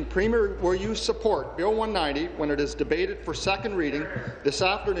 Acting Premier, will you support Bill 190 when it is debated for second reading this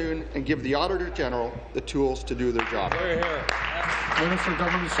afternoon and give the Auditor General the tools to do their job? Minister of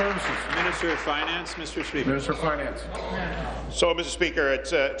Government Services. Minister of Finance, Mr. Speaker. Minister of Finance. So, Mr. Speaker,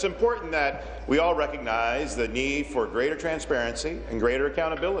 it's important that we all recognize the need for greater transparency and greater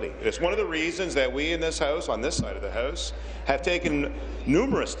accountability. It's one of the reasons that we in this House, on this side of the House, have taken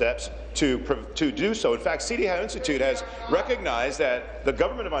numerous steps to do so. In fact, CD Howe Institute has recognized that the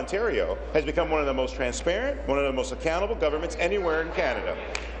Government of Ontario has become one of the most transparent, one of the most accountable governments anywhere in Canada.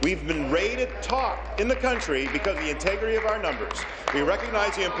 We've been rated top in the country because of the integrity of our numbers. We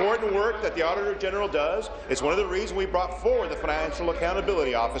recognize the important work that the Auditor General does. It's one of the reasons we brought forward the Financial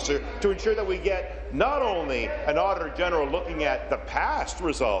Accountability Officer to ensure that we get not only an Auditor General looking at the past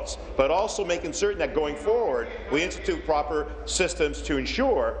results, but also making certain that going forward we institute proper systems to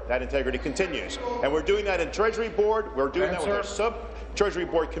ensure that integrity continues. And we're doing that in Treasury Board. We're doing that with our Sub-Treasury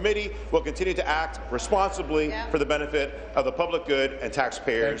Board Committee. We'll continue to act responsibly for the benefit of the public good, and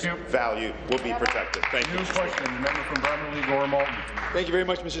taxpayers' value will be protected. Thank you. New question, the member from Bramalea Gore Malton. Thank you very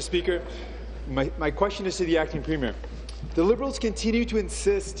much, Mr. Speaker. My question is to the Acting Premier. The Liberals continue to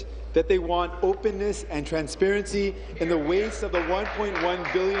insist that they want openness and transparency in the waste of the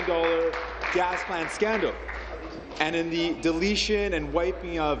 $1.1 billion gas plant scandal and in the deletion and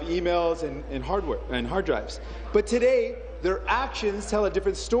wiping of emails and hardware and hard drives. But today, their actions tell a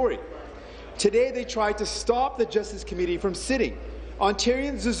different story. Today, they tried to stop the Justice Committee from sitting.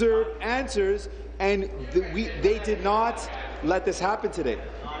 Ontarians deserve answers, and they did not let this happen today.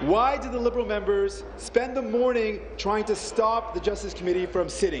 Why did the Liberal members spend the morning trying to stop the Justice Committee from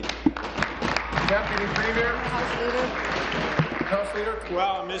sitting? Deputy Premier. House Leader.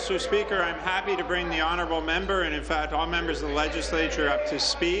 Well, Mr. Speaker, I'm happy to bring the honourable member and, in fact, all members of the legislature up to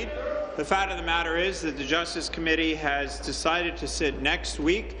speed. The fact of the matter is that the Justice Committee has decided to sit next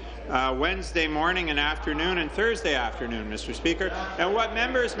week, Wednesday morning and afternoon and Thursday afternoon, Mr. Speaker. And what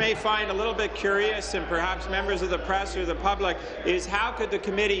members may find a little bit curious, and perhaps members of the press or the public, is how could the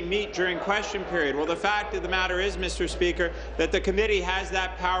committee meet during question period? Well, the fact of the matter is, Mr. Speaker, that the committee has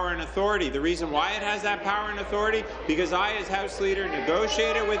that power and authority. The reason why it has that power and authority, because I, as House Leader,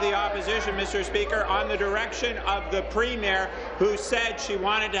 negotiated with the opposition, Mr. Speaker, on the direction of the Premier, who said she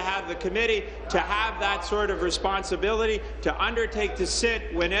wanted to have the committee to have that sort of responsibility, to undertake to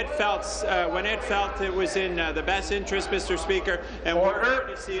sit when it felt it was in the best interest, Mr. Speaker, and we're going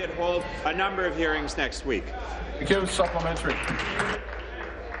to see it hold a number of hearings next week. Thank you. Supplementary.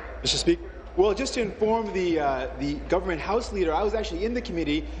 Mr. Speaker. Well, just to inform the government House Leader, I was actually in the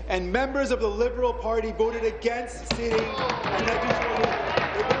committee, and members of the Liberal Party voted against sitting. And they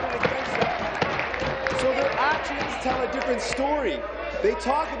voted against that. So their actions tell a different story. They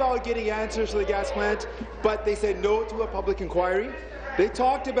talk about getting answers to the gas plant, but they said no to a public inquiry. They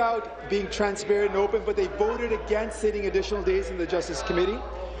talked about being transparent and open, but they voted against sitting additional days in the Justice Committee.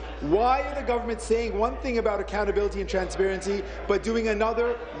 Why are the government saying one thing about accountability and transparency, but doing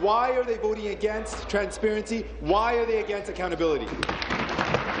another? Why are they voting against transparency? Why are they against accountability?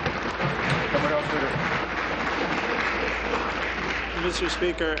 Mr.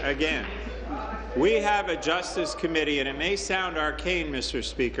 Speaker, again, we have a Justice Committee, and it may sound arcane, Mr.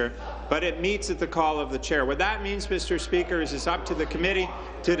 Speaker, but it meets at the call of the chair. What that means, Mr. Speaker, is it's up to the committee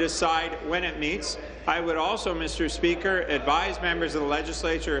to decide when it meets. I would also, Mr. Speaker, advise members of the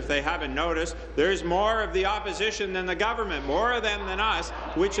legislature, if they haven't noticed, there's more of the opposition than the government, more of them than us,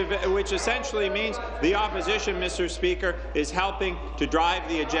 which essentially means the opposition, Mr. Speaker, is helping to drive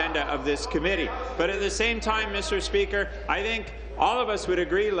the agenda of this committee. But at the same time, Mr. Speaker, I think All of us would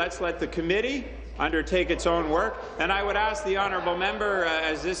agree, let's let the committee undertake its own work. And I would ask the honourable member,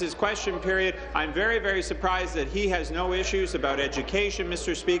 as this is question period, I'm very, very surprised that he has no issues about education,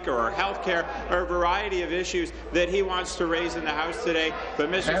 Mr. Speaker, or health care, or a variety of issues that he wants to raise in the House today. But,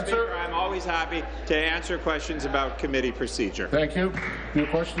 Mr. Speaker, I'm always happy to answer questions about committee procedure. Thank you. New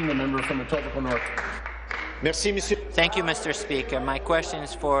question, the member from Etobicoke North. Thank you, Mr. Speaker. My question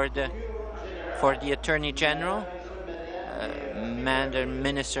is for the Attorney General.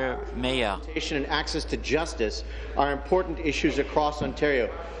 Minister Mayor. And access to justice are important issues across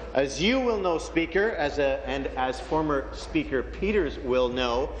Ontario. As you will know, Speaker, and as former Speaker Peters will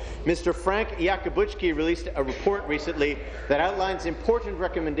know, Mr. Frank Yakabuski released a report recently that outlines important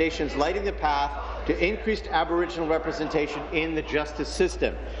recommendations lighting the path to increased Aboriginal representation in the justice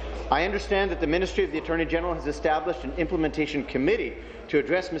system. I understand that the Ministry of the Attorney General has established an implementation committee to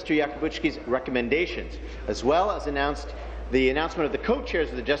address Mr. Yakabuski's recommendations, as well as the announcement of the co-chairs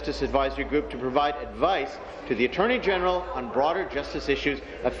of the Justice Advisory Group to provide advice to the Attorney General on broader justice issues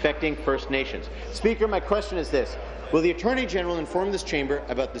affecting First Nations. Speaker, my question is this. Will the Attorney General inform this chamber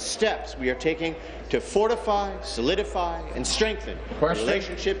about the steps we are taking to fortify, solidify and strengthen the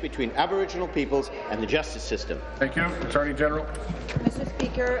relationship between Aboriginal peoples and the justice system? Thank you. Attorney General. Mr.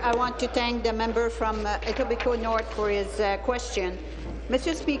 Speaker, I want to thank the member from Etobicoke North for his question.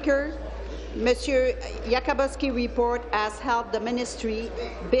 Mr. Speaker, Mr. Yakabuski's report has helped the ministry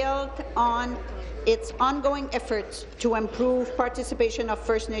build on its ongoing efforts to improve participation of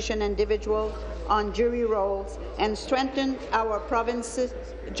First Nation individuals on jury roles and strengthen our province's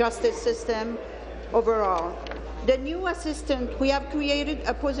justice system overall. The new assistant, we have created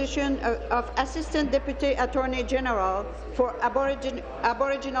a position of Assistant Deputy Attorney General for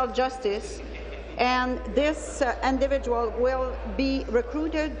Aboriginal Justice, and this individual will be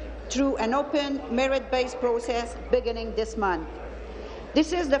recruited through an open, merit-based process beginning this month.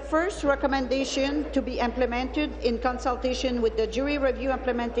 This is the first recommendation to be implemented in consultation with the Jury Review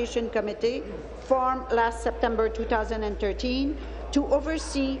Implementation Committee, formed last September 2013, to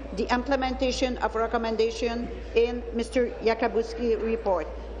oversee the implementation of recommendation in Mr. Yakabuski's report.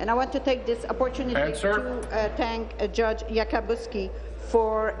 And I want to take this opportunity to thank Judge Yakabuski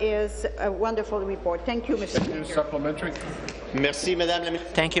for his wonderful report. Thank you, Mr. Speaker. Supplementary. Merci, Madame la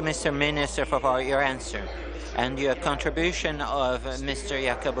Thank you, Mr. Minister, for your answer and your contribution of Mr.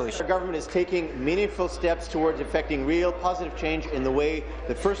 Yakabuski. Our government is taking meaningful steps towards effecting real positive change in the way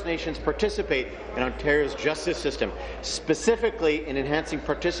that First Nations participate in Ontario's justice system, specifically in enhancing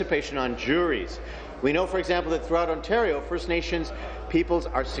participation on juries. We know, for example, that throughout Ontario, First Nations peoples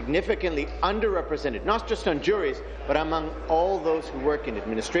are significantly underrepresented, not just on juries, but among all those who work in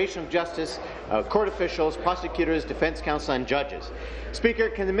administration of justice, court officials, prosecutors, defence counsel, and judges. Speaker,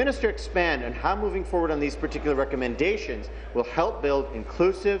 can the minister expand on how moving forward on these particular recommendations will help build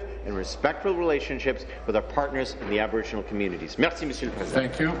inclusive and respectful relationships with our partners in the Aboriginal communities? Merci, Monsieur le Président.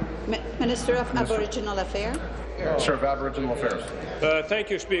 Thank you. Minister of Aboriginal Affairs. Minister of Aboriginal Affairs. Thank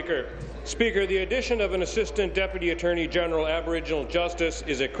you, Speaker. Speaker, the addition of an Assistant Deputy Attorney General Aboriginal Justice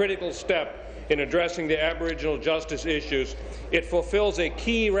is a critical step in addressing the Aboriginal justice issues. It fulfills a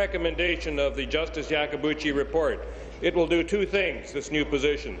key recommendation of the Justice Yakabuchi report. It will do two things, this new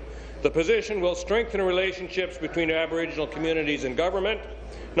position. The position will strengthen relationships between Aboriginal communities and government.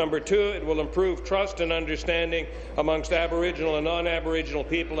 Number two, it will improve trust and understanding amongst Aboriginal and non-Aboriginal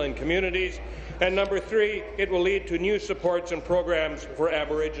people and communities. And number three, it will lead to new supports and programs for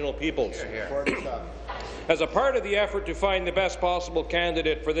Aboriginal peoples. As a part of the effort to find the best possible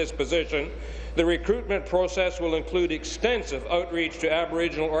candidate for this position, the recruitment process will include extensive outreach to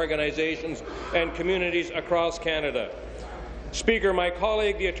Aboriginal organizations and communities across Canada. Speaker, my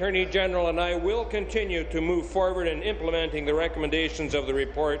colleague, the Attorney General, and I will continue to move forward in implementing the recommendations of the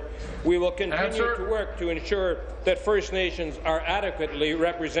report. We will continue to work to ensure that First Nations are adequately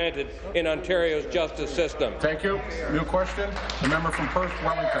represented in Ontario's justice system. Thank you. New question. The member from Perth,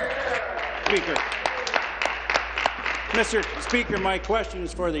 Wellington. Speaker. Mr. Speaker, my question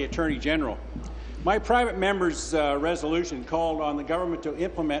is for the Attorney General. My private member's resolution called on the government to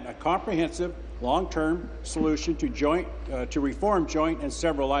implement a comprehensive, long-term solution to reform joint and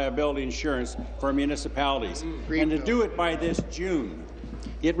several liability insurance for municipalities, and to do it by this June.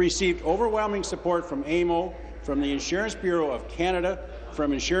 It received overwhelming support from AMO, from the Insurance Bureau of Canada,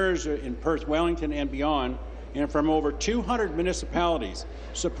 from insurers in Perth, Wellington, and beyond, and from over 200 municipalities.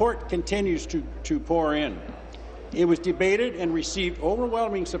 Support continues to pour in. It was debated and received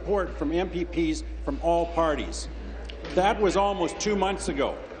overwhelming support from MPPs from all parties. That was almost 2 months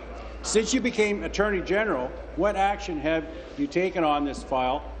ago. Since you became Attorney General, what action have you taken on this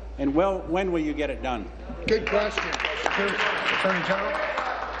file, and when will you get it done? Good question. Attorney General.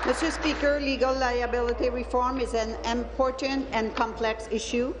 Mr. Speaker, legal liability reform is an important and complex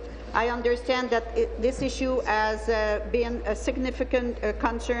issue. I understand that this issue has been a significant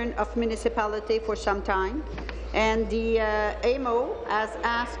concern of municipality for some time, and the AMO has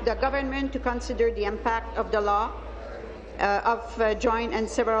asked the government to consider the impact of the law of joint and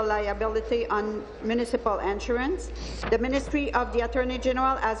several liability on municipal insurance. The Ministry of the Attorney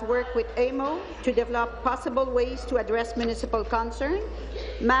General has worked with AMO to develop possible ways to address municipal concern.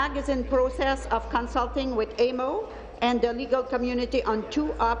 MAG is in process of consulting with AMO and the legal community on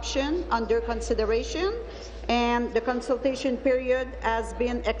 2 options under consideration, and the consultation period has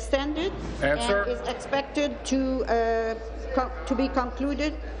been extended and is expected to be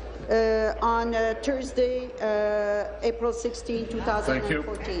concluded on Thursday, April 16,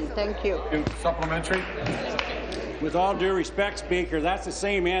 2014. Thank you. Supplementary. With all due respect, Speaker, that's the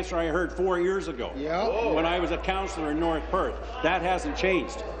same answer I heard 4 years ago when I was a councillor in North Perth. That hasn't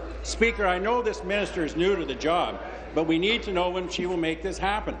changed. Speaker, I know this minister is new to the job, but we need to know when she will make this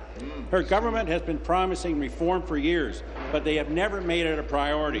happen. Her government has been promising reform for years, but they have never made it a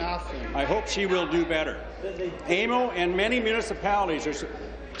priority. I hope she will do better. AMO and many municipalities are...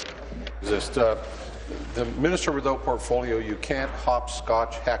 The minister without portfolio, you can't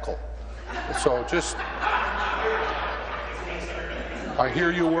hopscotch heckle. So just, I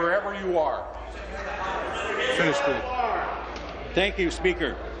hear you wherever you are. Finish, please. Thank you,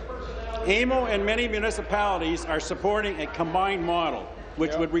 Speaker. AMO and many municipalities are supporting a combined model,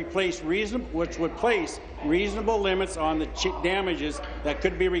 which would place reasonable limits on the damages that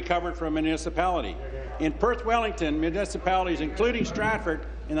could be recovered from a municipality. In Perth Wellington, municipalities, including Stratford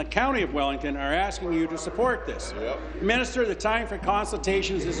and the County of Wellington, are asking you to support this. Minister, the time for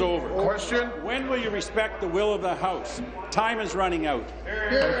consultations is over. Question? When will you respect the will of the House? Time is running out.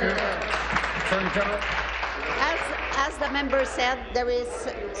 Thank you. Attorney General. As the member said, there is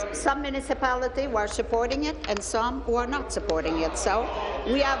some municipalities who are supporting it and some who are not supporting it. So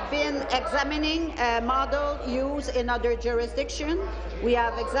we have been examining a model used in other jurisdictions. We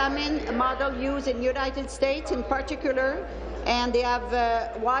have examined a model used in the United States in particular, and they have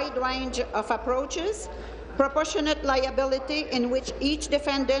a wide range of approaches. Proportionate liability, in which each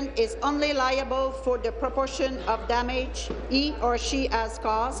defendant is only liable for the proportion of damage he or she has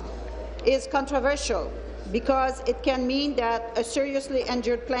caused, is controversial, because it can mean that a seriously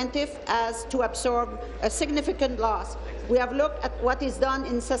injured plaintiff has to absorb a significant loss. We have looked at what is done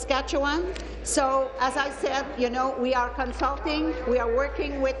in Saskatchewan. So, as I said, we are consulting, we are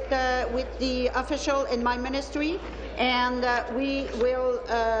working with the official in my ministry, and we will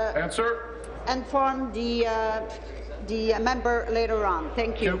inform the member later on.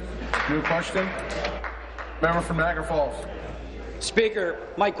 Thank you. New question. Member from Niagara Falls. Speaker,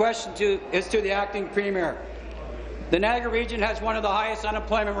 my question is to the acting premier. The Niagara region has one of the highest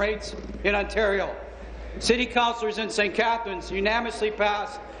unemployment rates in Ontario. City councillors in St. Catharines unanimously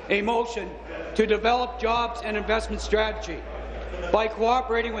passed a motion to develop jobs and investment strategy by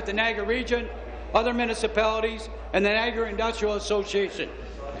cooperating with the Niagara region, other municipalities, and the Niagara Industrial Association.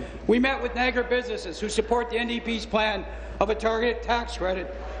 We met with Niagara businesses who support the NDP's plan of a targeted tax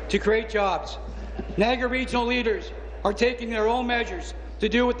credit to create jobs. Niagara regional leaders are taking their own measures to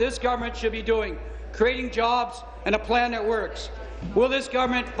do what this government should be doing, creating jobs and a plan that works. Will this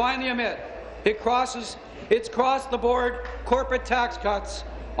government finally admit it's cross-the-board corporate tax cuts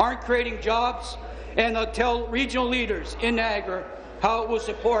aren't creating jobs, and they'll tell regional leaders in Niagara how it will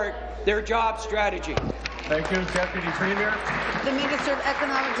support their job strategy? Thank you. Deputy Premier. The Minister of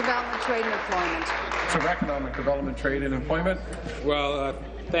Economic Development, Trade and Employment. Minister of Economic Development, Trade and Employment. Well,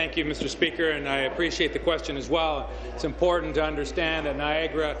 thank you, Mr. Speaker, and I appreciate the question as well. It's important to understand that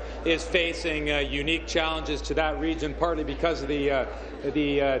Niagara is facing unique challenges to that region, partly because of the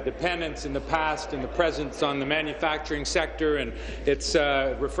dependence in the past and the presence on the manufacturing sector, and it's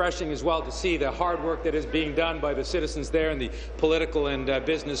refreshing as well to see the hard work that is being done by the citizens there and the political and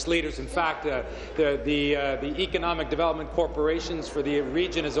business leaders. In fact, the economic development corporations for the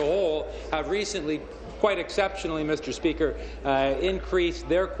region as a whole have recently, quite exceptionally, Mr. Speaker, increased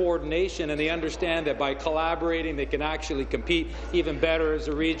their coordination, and they understand that by collaborating they can actually compete even better as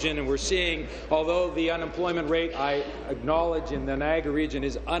a region. And we're seeing, although the unemployment rate, I acknowledge, in the Niagara region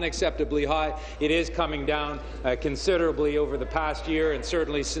is unacceptably high, it is coming down considerably over the past year, and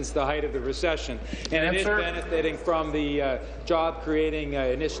certainly since the height of the recession. And it is benefiting from the job-creating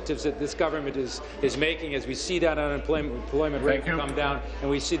initiatives that this government is making, as we see that unemployment rate come down, and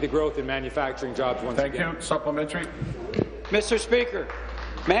we see the growth in manufacturing jobs once again. Thank you. Supplementary. Mr. Speaker,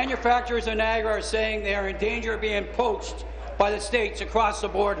 manufacturers in Niagara are saying they are in danger of being poached by the states across the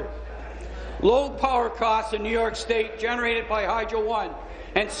border. Low power costs in New York State generated by Hydro One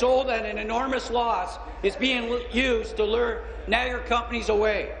and sold at an enormous loss is being used to lure Niagara companies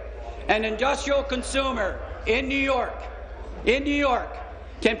away. An industrial consumer in New York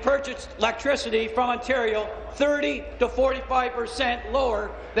can purchase electricity from Ontario 30 to 45%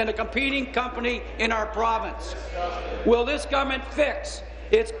 lower than a competing company in our province. Will this government fix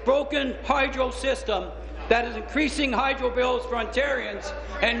its broken hydro system that is increasing hydro bills for Ontarians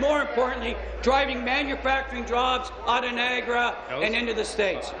and, more importantly, driving manufacturing jobs out of Niagara and into the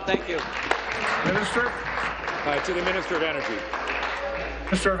States? Thank you. Minister? To the Minister of Energy.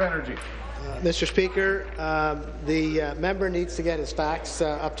 Minister of Energy. Mr. Speaker, the member needs to get his facts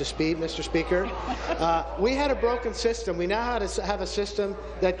up to speed, Mr. Speaker. We had a broken system. We now have a system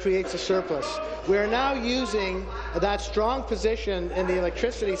that creates a surplus. We are now using that strong position in the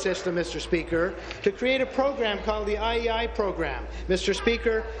electricity system, Mr. Speaker, to create a program called the IEI program. Mr.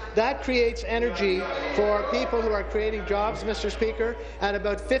 Speaker, that creates energy for people who are creating jobs, Mr. Speaker, at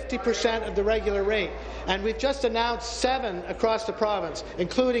about 50% of the regular rate. And we've just announced 7 across the province,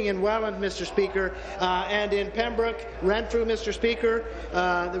 including in Welland, Mr. Speaker, and in Pembroke, Renfrew, Mr. Speaker.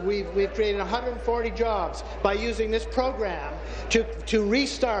 We've created 140 jobs by using this program to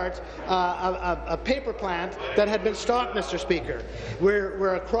restart a paper plant that had been stopped, Mr. Speaker.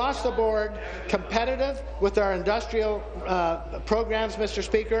 We're across the board competitive with our industrial programs, Mr.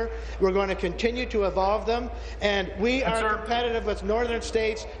 Speaker. We're going to continue to evolve them, and we are competitive with northern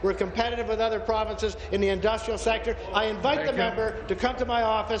states. We're competitive with other provinces in the industrial sector. I invite the member to come to my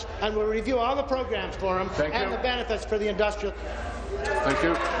office, and we'll review all the programs for him and the benefits for the industrial. Thank you.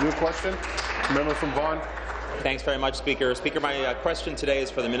 New question. Member from Vaughan. Thanks very much, Speaker. Speaker, my question today is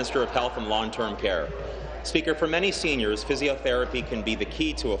for the Minister of Health and Long-Term Care. Speaker, for many seniors, physiotherapy can be the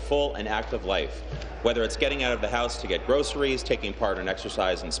key to a full and active life, whether it's getting out of the house to get groceries, taking part in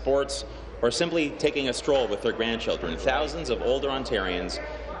exercise and sports, or simply taking a stroll with their grandchildren. Thousands of older Ontarians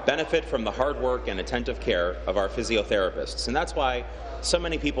benefit from the hard work and attentive care of our physiotherapists, and that's why so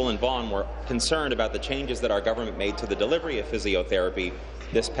many people in Vaughan were concerned about the changes that our government made to the delivery of physiotherapy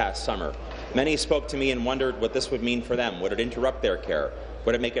this past summer. Many spoke to me and wondered what this would mean for them. Would it interrupt their care?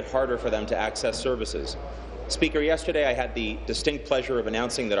 Would it make it harder for them to access services? Speaker, yesterday I had the distinct pleasure of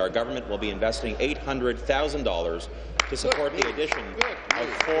announcing that our government will be investing $800,000 to support the addition of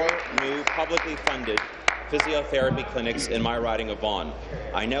 4 new publicly funded physiotherapy clinics in my riding of Vaughan.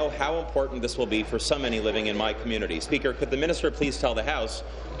 I know how important this will be for so many living in my community. Speaker, could the minister please tell the House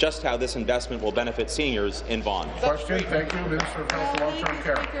just how this investment will benefit seniors in Vaughan? Question. Thank you, Minister of Health and Long-Term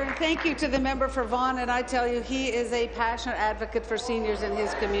Care. Speaker, and thank you to the member for Vaughan. And I tell you, he is a passionate advocate for seniors in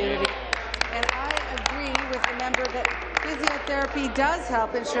his community. And I agree with the member that physiotherapy does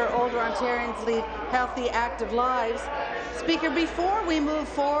help ensure older Ontarians lead healthy, active lives. Speaker, before we move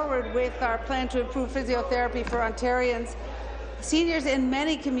forward with our plan to improve physiotherapy for Ontarians, seniors in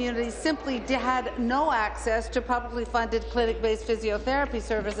many communities simply had no access to publicly funded clinic-based physiotherapy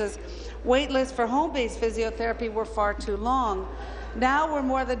services. Wait lists for home-based physiotherapy were far too long. Now we're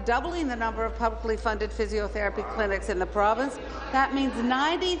more than doubling the number of publicly funded physiotherapy clinics in the province. That means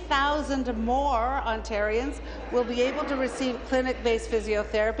 90,000 more Ontarians will be able to receive clinic-based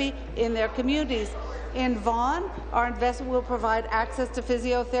physiotherapy in their communities. In Vaughan, our investment will provide access to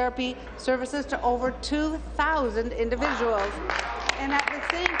physiotherapy services to over 2,000 individuals. And at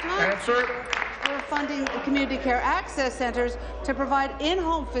the same time, we're funding community care access centres to provide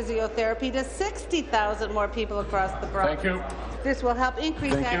in-home physiotherapy to 60,000 more people across the province. Thank you. This will help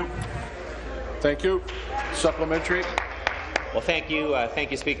increase Thank you. Supplementary. Well, thank you,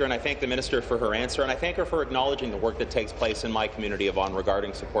 Speaker, and I thank the Minister for her answer, and I thank her for acknowledging the work that takes place in my community of Vaughan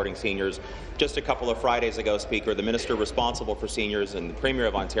regarding supporting seniors. Just a couple of Fridays ago, Speaker, the Minister responsible for seniors and the Premier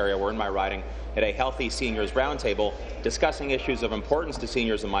of Ontario were in my riding at a Healthy Seniors Roundtable discussing issues of importance to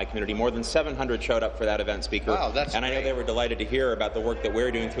seniors in my community. More than 700 showed up for that event, Speaker, and I know they were delighted to hear about the work that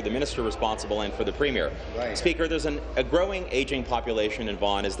we're doing through the Minister responsible and for the Premier. Right. Speaker, there's a growing aging population in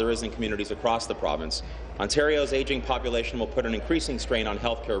Vaughan, as there is in communities across the province. Ontario's aging population will put an increasing strain on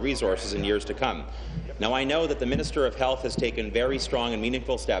healthcare resources in years to come. Now, I know that the Minister of Health has taken very strong and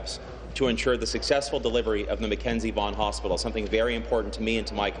meaningful steps to ensure the successful delivery of the Mackenzie Vaughan Hospital, something very important to me and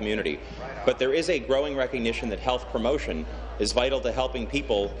to my community. But there is a growing recognition that health promotion is vital to helping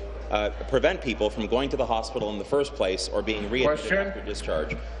people prevent people from going to the hospital in the first place or being readmitted after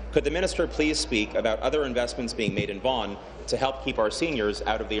discharge. Could the minister please speak about other investments being made in Vaughan to help keep our seniors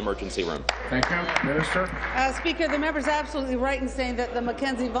out of the emergency room? Thank you. Minister. Speaker, the member is absolutely right in saying that the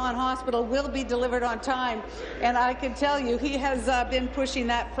Mackenzie Vaughan Hospital will be delivered on time, and I can tell you he has been pushing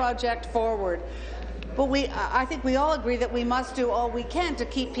that project forward. But I think we all agree that we must do all we can to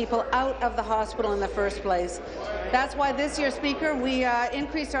keep people out of the hospital in the first place. That's why this year, Speaker, we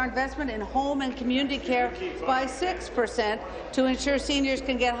increased our investment in home and community care by 6% to ensure seniors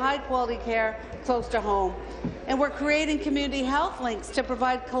can get high-quality care close to home. And we're creating community health links to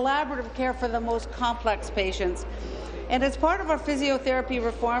provide collaborative care for the most complex patients. And as part of our physiotherapy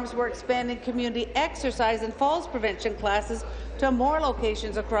reforms, we're expanding community exercise and falls prevention classes to more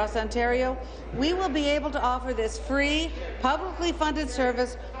locations across Ontario. We will be able to offer this free, publicly funded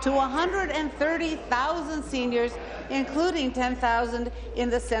service to 130,000 seniors, including 10,000 in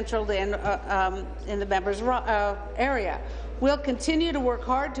the central in the members' area. We'll continue to work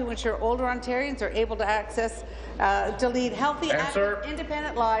hard to ensure older Ontarians are able to access to lead healthy, active,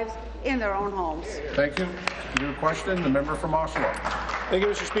 independent lives in their own homes. Thank you. New question, the member from Oshawa. Thank you,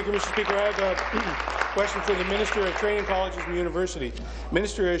 Mr. Speaker. Mr. Speaker, I have a question for the Minister of Training Colleges and University.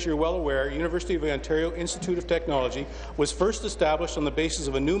 Minister, as you're well aware, University of Ontario Institute of Technology was first established on the basis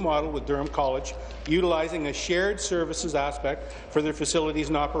of a new model with Durham College, utilizing a shared services aspect for their facilities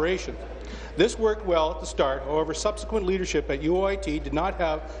and operation. This worked well at the start. However, subsequent leadership at UOIT did not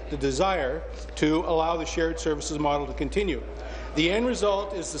have the desire to allow the shared services model to continue. The end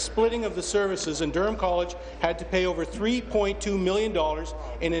result is the splitting of the services, and Durham College had to pay over $3.2 million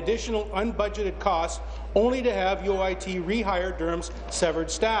in additional unbudgeted costs, only to have UOIT rehire Durham's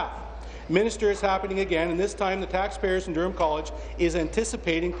severed staff. Minister, is happening again, and this time the taxpayers in Durham College is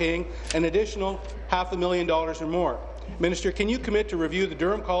anticipating paying an additional $500,000 or more. Minister, can you commit to review the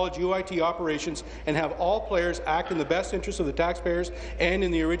Durham College UIT operations and have all players act in the best interest of the taxpayers and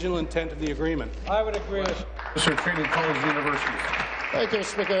in the original intent of the agreement? I would agree. Mr. Training College University. Thank you, Mr.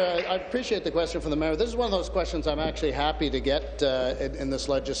 Speaker. I appreciate the question from the member. This is one of those questions I'm actually happy to get in this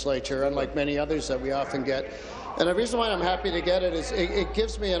legislature, unlike many others that we often get. And the reason why I'm happy to get it is it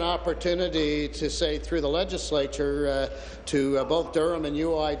gives me an opportunity to say through the legislature to both Durham and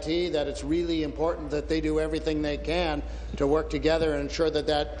UOIT that it's really important that they do everything they can to work together and ensure that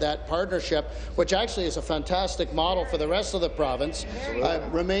that partnership, which actually is a fantastic model for the rest of the province,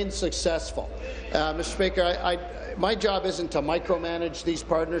 remains successful. Mr. Speaker, my job isn't to micromanage these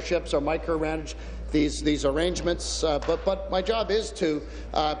partnerships or micromanage these arrangements, but my job is to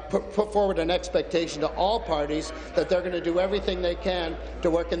put forward an expectation to all parties that they're going to do everything they can to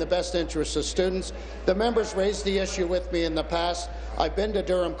work in the best interests of students. The members raised the issue with me in the past. I've been to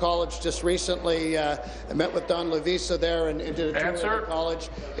Durham College just recently. I met with Don Levisa there and did a tour of the college.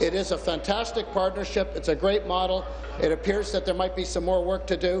 It is a fantastic partnership. It's a great model. It appears that there might be some more work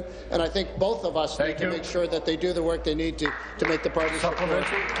to do, and I think both of us need to make sure that they do the work they need to make the partnership work.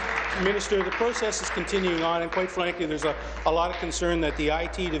 Minister, the process is continuing on, and quite frankly, there's a lot of concern that the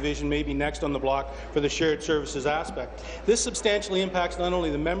IT division may be next on the block for the shared services aspect. This substantially impacts not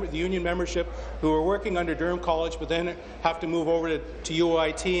only the union membership who are working under Durham College, but then have to move over to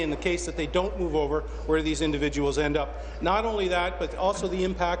UOIT in the case that they don't move over, where these individuals end up. Not only that, but also the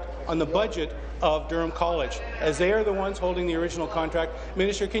impact on the budget of Durham College, as they are the ones holding the original contract.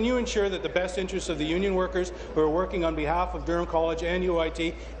 Minister, can you ensure that the best interests of the union workers who are working on behalf of Durham College and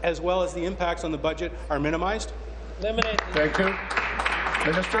UIT, as well as the impacts on the budget, are minimized? Thank you.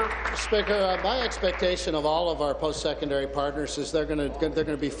 Minister. Speaker, my expectation of all of our post-secondary partners is they're going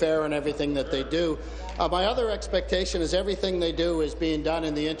to be fair in everything that they do. My other expectation is everything they do is being done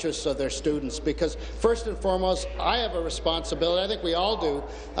in the interests of their students, because first and foremost, I have a responsibility, I think we all do,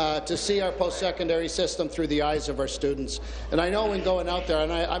 to see our post-secondary system through the eyes of our students. And I know when going out there,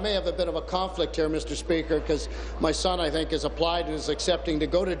 and I may have a bit of a conflict here, Mr. Speaker, because my son, I think, has applied and is accepting to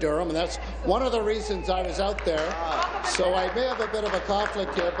go to Durham, and that's one of the reasons I was out there. So I may have a bit of a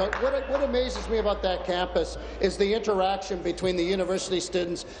conflict here, but what amazes me about that campus is the interaction between the university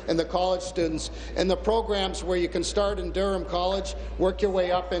students and the college students, and the programs where you can start in Durham College, work your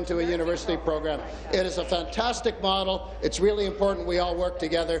way up into a university program. It is a fantastic model. It's really important we all work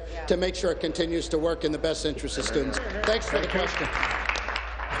together to make sure it continues to work in the best interest of students. Thanks for the question.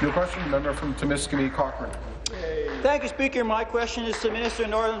 Your question, member from Timiskaming Cochrane. Thank you, Speaker. My question is to the Minister of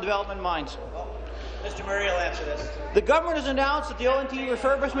Northern Development Mines. Mr. Murray will answer this. The government has announced that the ONT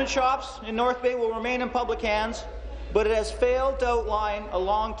refurbishment shops in North Bay will remain in public hands, but it has failed to outline a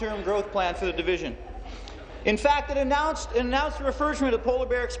long-term growth plan for the division. In fact, it announced the refurbishment of Polar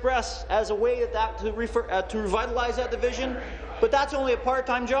Bear Express as a way to revitalize that division, but that's only a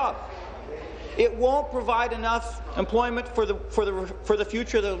part-time job. It won't provide enough employment for the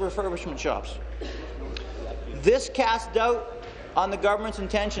future of the refurbishment shops. This casts doubt on the government's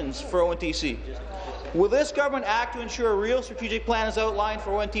intentions for ONTC. Will this government act to ensure a real strategic plan is outlined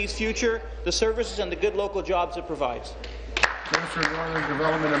for ONT's future, the services and the good local jobs it provides? Minister of Northern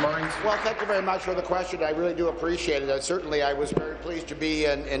Development and Mines. Well, thank you very much for the question. I really do appreciate it. Certainly, I was very pleased to be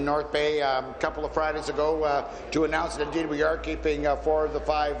in North Bay a couple of Fridays ago to announce that indeed we are keeping 4 of the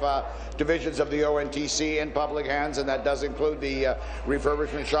 5 divisions of the ONTC in public hands, and that does include the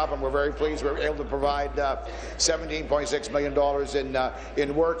refurbishment shop, and we're very pleased we're able to provide $17.6 million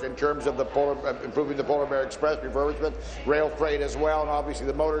in work in terms of the improving the Polar Bear Express refurbishment, rail freight as well, and obviously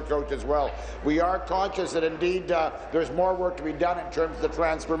the motor coach as well. We are conscious that indeed there's more work to be done in terms of the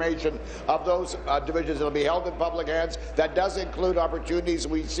transformation of those divisions that will be held in public hands. That does include opportunities.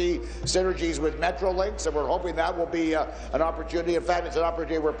 We see synergies with Metrolinx, and we're hoping that will be an opportunity. In fact, it's an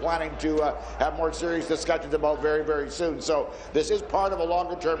opportunity we're planning to have more serious discussions about very, very soon. So this is part of a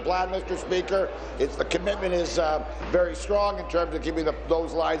longer-term plan, Mr. Speaker. The commitment is very strong in terms of keeping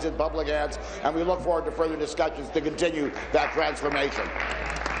those lines in public hands, and we look forward to further discussions to continue that transformation.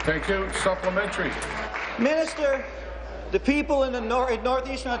 Thank you. Supplementary. Minister, the people in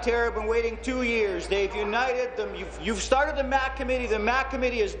northeastern Ontario have been waiting 2 years. They've united them. You've started the MAC committee. The MAC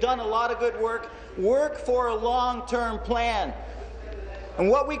committee has done a lot of good work for a long-term plan. And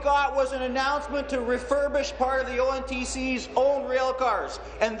what we got was an announcement to refurbish part of the ONTC's own rail cars.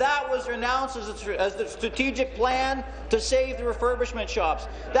 And that was announced as the strategic plan to save the refurbishment shops.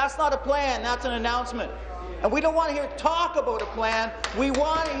 That's not a plan, that's an announcement. And we don't want to hear talk about a plan. We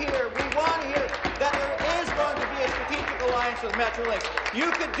want to hear that there is going to be a strategic alliance with Metrolinx.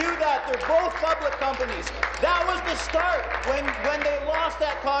 You could do that. They're both public companies. That was the start. When they lost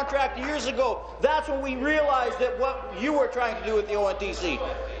that contract years ago, that's when we realized that what you were trying to do with the ONTC.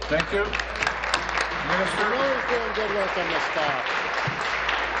 Thank you. Minister. You're doing good work on this stuff.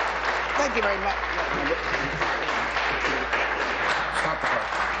 Thank you very much. Stop the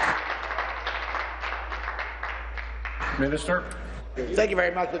clock. Minister. Thank you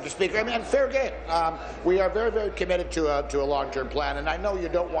very much, Mr. Speaker. I mean, fair game. We are very, very committed to a long-term plan, and I know you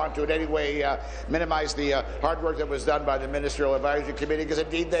don't want to in any way minimize the hard work that was done by the Ministerial Advisory Committee, because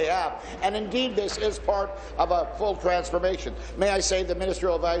indeed they have. And indeed, this is part of a full transformation. May I say the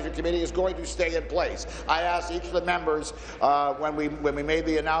Ministerial Advisory Committee is going to stay in place. I asked each of the members when we made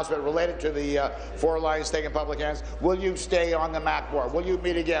the announcement related to the 4 lines staying in public hands, will you stay on the MAC board? Will you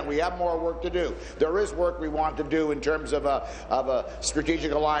meet again? We have more work to do. There is work we want to do in terms of a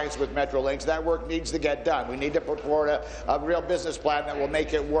strategic alliance with Metrolinx. That work needs to get done. We need to put forward a real business plan that will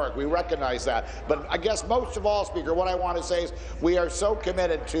make it work. We recognize that. But I guess most of all, Speaker, what I want to say is we are so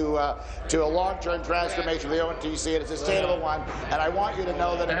committed to a long-term transformation of the ONTC, and a sustainable one, and I want you to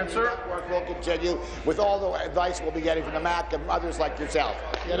know that that work will continue with all the advice we'll be getting from the MAC and others like yourself.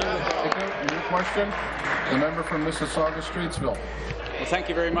 New question. The member from Mississauga-Streetsville. Well, thank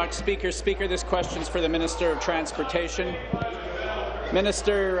you very much, Speaker. Speaker, this question is for the Minister of Transportation.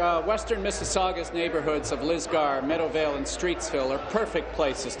 Minister, Western Mississauga's neighbourhoods of Lisgar, Meadowvale and Streetsville are perfect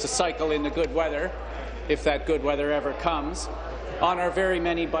places to cycle in the good weather, if that good weather ever comes, on our very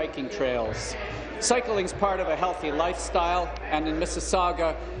many biking trails. Cycling is part of a healthy lifestyle, and in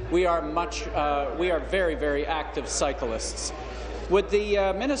Mississauga we are very, very active cyclists. Would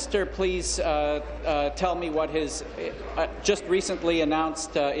the minister please tell me what his just recently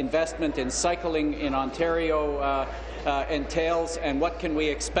announced investment in cycling in Ontario entails, and what can we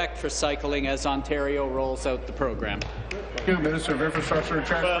expect for cycling as Ontario rolls out the program? Thank you, Minister of Infrastructure and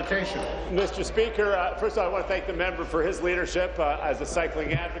Transportation. Mr. Speaker, first of all, I want to thank the member for his leadership as a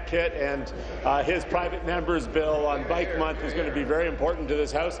cycling advocate, and his private member's bill on Bike Month is going to be very important to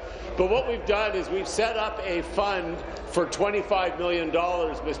this House. But what we've done is we've set up a fund for $25 million,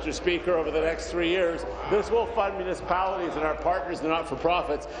 Mr. Speaker, over the next 3 years. This will fund municipalities and our partners, the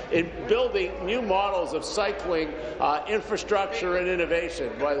not-for-profits, in building new models of cycling infrastructure and innovation,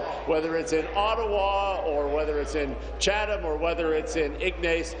 whether it's in Ottawa or whether it's in Chatham or whether it's in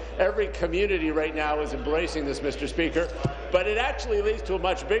Ignace. Every community right now is embracing this, Mr. Speaker. But it actually leads to a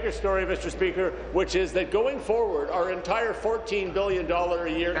much bigger story, Mr. Speaker, which is that going forward, our entire $14 billion a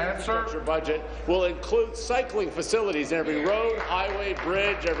year infrastructure budget will include cycling facilities in every road, highway,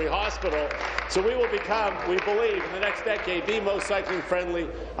 bridge, every hospital. So we will become, we believe, in the next decade, the most cycling-friendly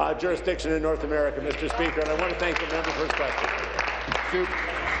jurisdiction in North America, Mr. Speaker. And I want to thank the member for his question. Thank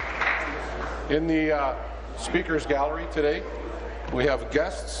you. In the Speaker's Gallery today, we have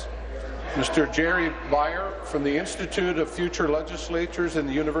guests. Mr. Jerry Beyer from the Institute of Future Legislatures in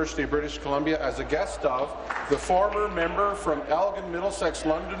the University of British Columbia as a guest of the former member from Elgin, Middlesex,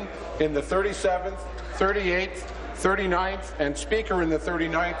 London in the 37th, 38th, 39th, and Speaker in the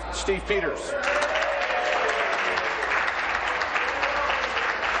 39th, Steve Peters.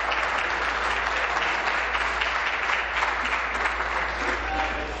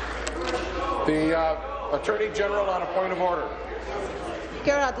 The Attorney General on a point of order.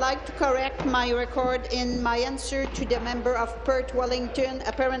 Speaker, I'd like to correct my record in my answer to the member of Perth Wellington.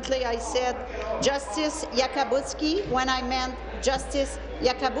 Apparently, I said Justice Yakabuski when I meant Justice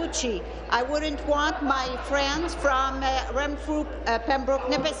Yakabuchi. I wouldn't want my friends from Renfrew, Pembroke,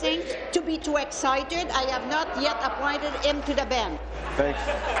 Nipissing to be too excited. I have not yet appointed him to the bench.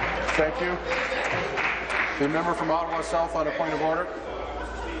 Thank you. The member from Ottawa South on a point of order.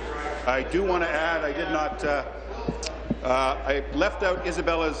 I do want to add, I did not. I left out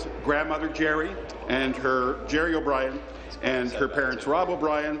Isabella's grandmother, Jerry, and her Jerry O'Brien, and her parents, Rob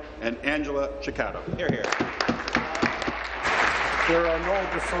O'Brien and Angela Chicato. Here, here. There are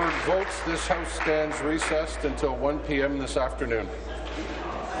no deferred votes. This House stands recessed until 1 p.m. this afternoon.